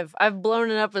 5. I've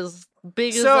blown it up as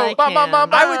big as So, I can.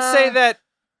 I would say that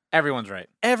Everyone's right.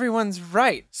 everyone's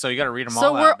right. So you got to read them all.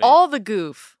 So out, we're babe. all the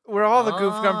goof. We're all the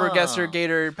Goof, Gumber, Ah. Guesser,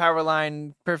 Gator,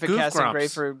 Powerline, Perfect Goof Casting, Grumps.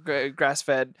 Great for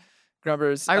Grass-Fed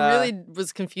Grumbers. I really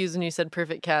was confused when you said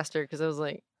perfect caster because I was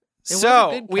like, it was a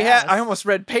So good we had. I cast. almost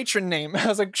read patron name. I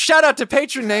was like, shout out to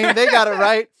patron name. They got it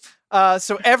right.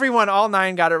 So everyone, all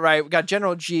 9 got it right. We got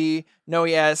General G, Noe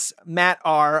S, Matt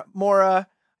R, Mora,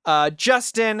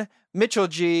 Justin, Mitchell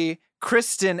G,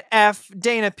 Kristen F,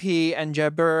 Dana P, and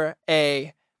Jabir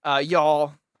A.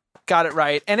 Y'all got it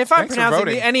right. And if I'm Thanks for pronouncing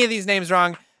voting. any of these names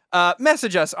wrong,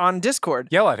 message us on Discord.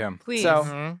 Yell at him Please. So,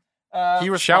 Mhm. He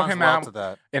responds shout him well out. to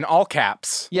that. in all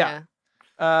caps. yeah.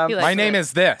 He My likes name it.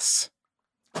 is this.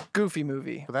 Goofy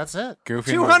movie. But that's it.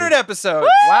 Goofy 200 movie. episodes.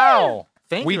 Wow.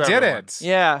 Thank We you, did everyone. it.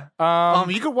 Yeah.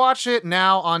 You could watch it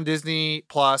now on Disney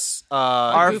Plus.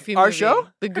 Our- Goofy our movie. show?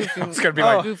 The goofy It's gonna be Oh.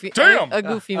 like, goofy. damn. A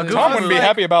goofy movie. Tom wouldn't be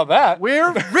happy about that.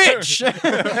 We're rich.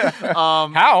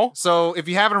 How? So if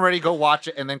you haven't already, go watch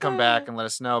it and then come back and let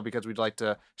us know because we'd like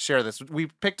to share this. We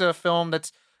picked a film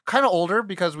that's kind of older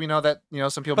because we know that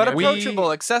some people but may-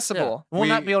 approachable, accessible. We'll We-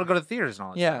 not be able to go to theaters and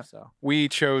all that Yeah. stuff. So We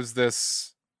chose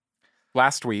this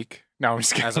last week. No, I'm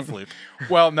just kidding. as a fluke.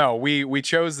 Well, no, we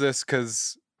chose this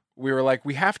because we were like,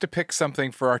 we have to pick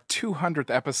something for our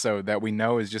 200th episode that we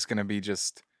know is just going to be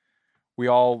just.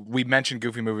 We mentioned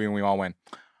Goofy movie and we all went,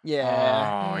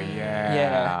 Yeah. oh yeah.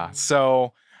 Yeah.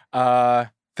 So,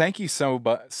 thank you so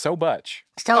much.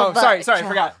 Oh, sorry, I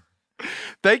forgot.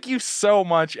 Thank you so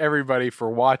much, everybody, for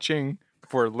watching,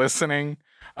 for listening,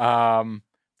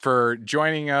 for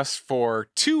joining us for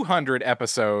 200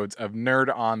 episodes of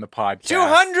Nerd on the Podcast.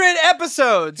 200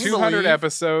 episodes. 200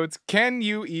 episodes. Can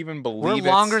you even believe We're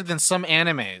it? longer than some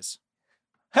animes.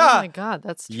 Ha! my God,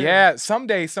 that's true. Yeah,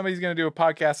 someday somebody's gonna do a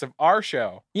podcast of our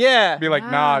show. Yeah. Be like,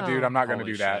 nah, Wow. dude, I'm not gonna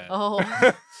Holy do that. shit.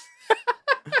 Oh,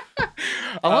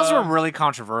 Unless Um, we're really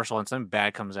controversial and something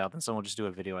bad comes out, then someone will just do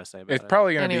a video essay about It's it.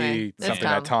 probably gonna Anyway, be it's something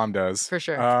that Tom does for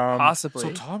sure. Possibly.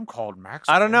 So Tom called Max.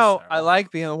 I don't know. Russo. I like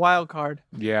being a wild card.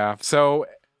 Yeah. So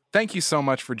thank you so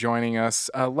much for joining us.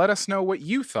 Let us know what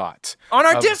you thought On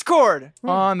our Of- Discord.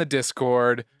 on the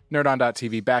Discord,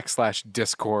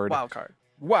 nerdon.tv/Discord. Wild card.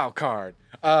 Wild card.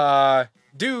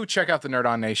 Do check out the Nerd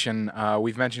On Nation.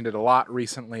 We've mentioned it a lot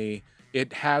recently.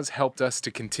 It has helped us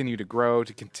to continue to grow,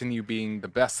 to continue being the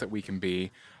best that we can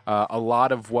be. A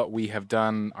lot of what we have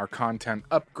done, our content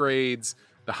upgrades,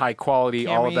 the high quality,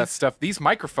 all of that Camis. stuff. These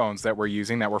microphones that we're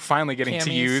using, that we're finally getting to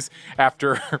Camis. use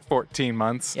after 14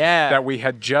 months, Yeah. that we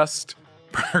had just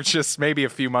purchased maybe a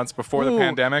few months before the Ooh.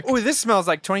 pandemic. Ooh, this smells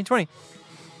like 2020.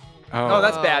 Oh,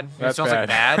 that's bad. It That's smells like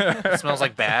bad. It smells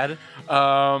like bad.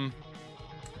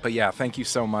 But yeah, thank you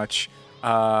so much.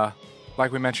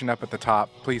 Like we mentioned up at the top,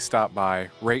 please stop by,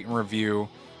 rate and review.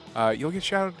 You'll get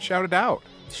shouted out.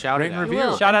 Shout Rate it and out. review. You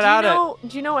will. Shout And it out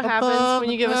Do you know what happens when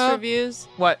you give us reviews?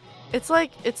 What? It's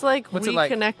like What's it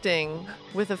like? reconnecting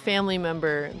with a family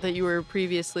member that you were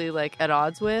previously like at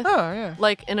odds with. Oh, yeah.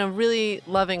 Like in a really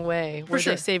loving way, where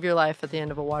sure. they save your life at the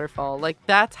end of a waterfall. Like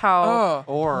that's how. Oh.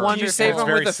 Or Wonderful. Did you save It's them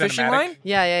very with a fishing cinematic. line?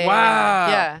 Yeah. Wow.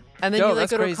 Yeah. And then Yo, you like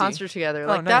that's go to crazy. a concert together. Oh,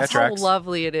 Like nice. that's That how tracks.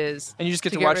 lovely it is. And you just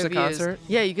get to get watch the reviews. concert?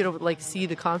 Yeah, you get to like see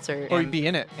the concert. Or you'd be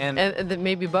in it. and and then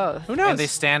maybe both. Who knows? and they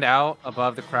stand out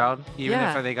above the crowd, even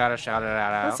Yeah. if they gotta shout it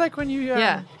out. That's like when you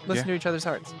Yeah. listen Yeah. to each other's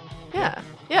hearts. Yeah.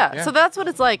 Yeah. So that's what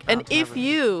it's like. And Sounds if lovely.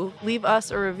 you leave us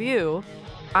a review,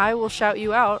 I will shout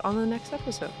you out on the next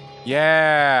episode.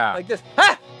 Yeah. Like this.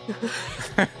 Ha!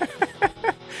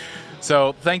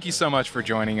 So thank you so much for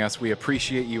joining us. We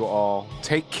appreciate you all.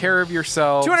 Take care of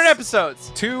yourselves. 200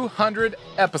 episodes 200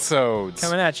 episodes.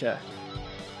 coming at you.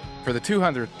 For the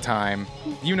 200th time,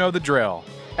 you know the drill.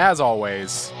 As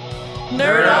always,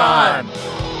 Nerd on!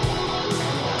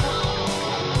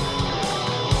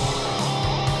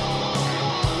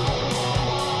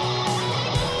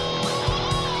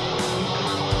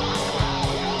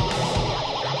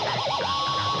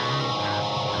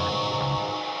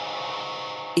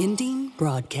 Ending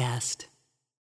broadcast.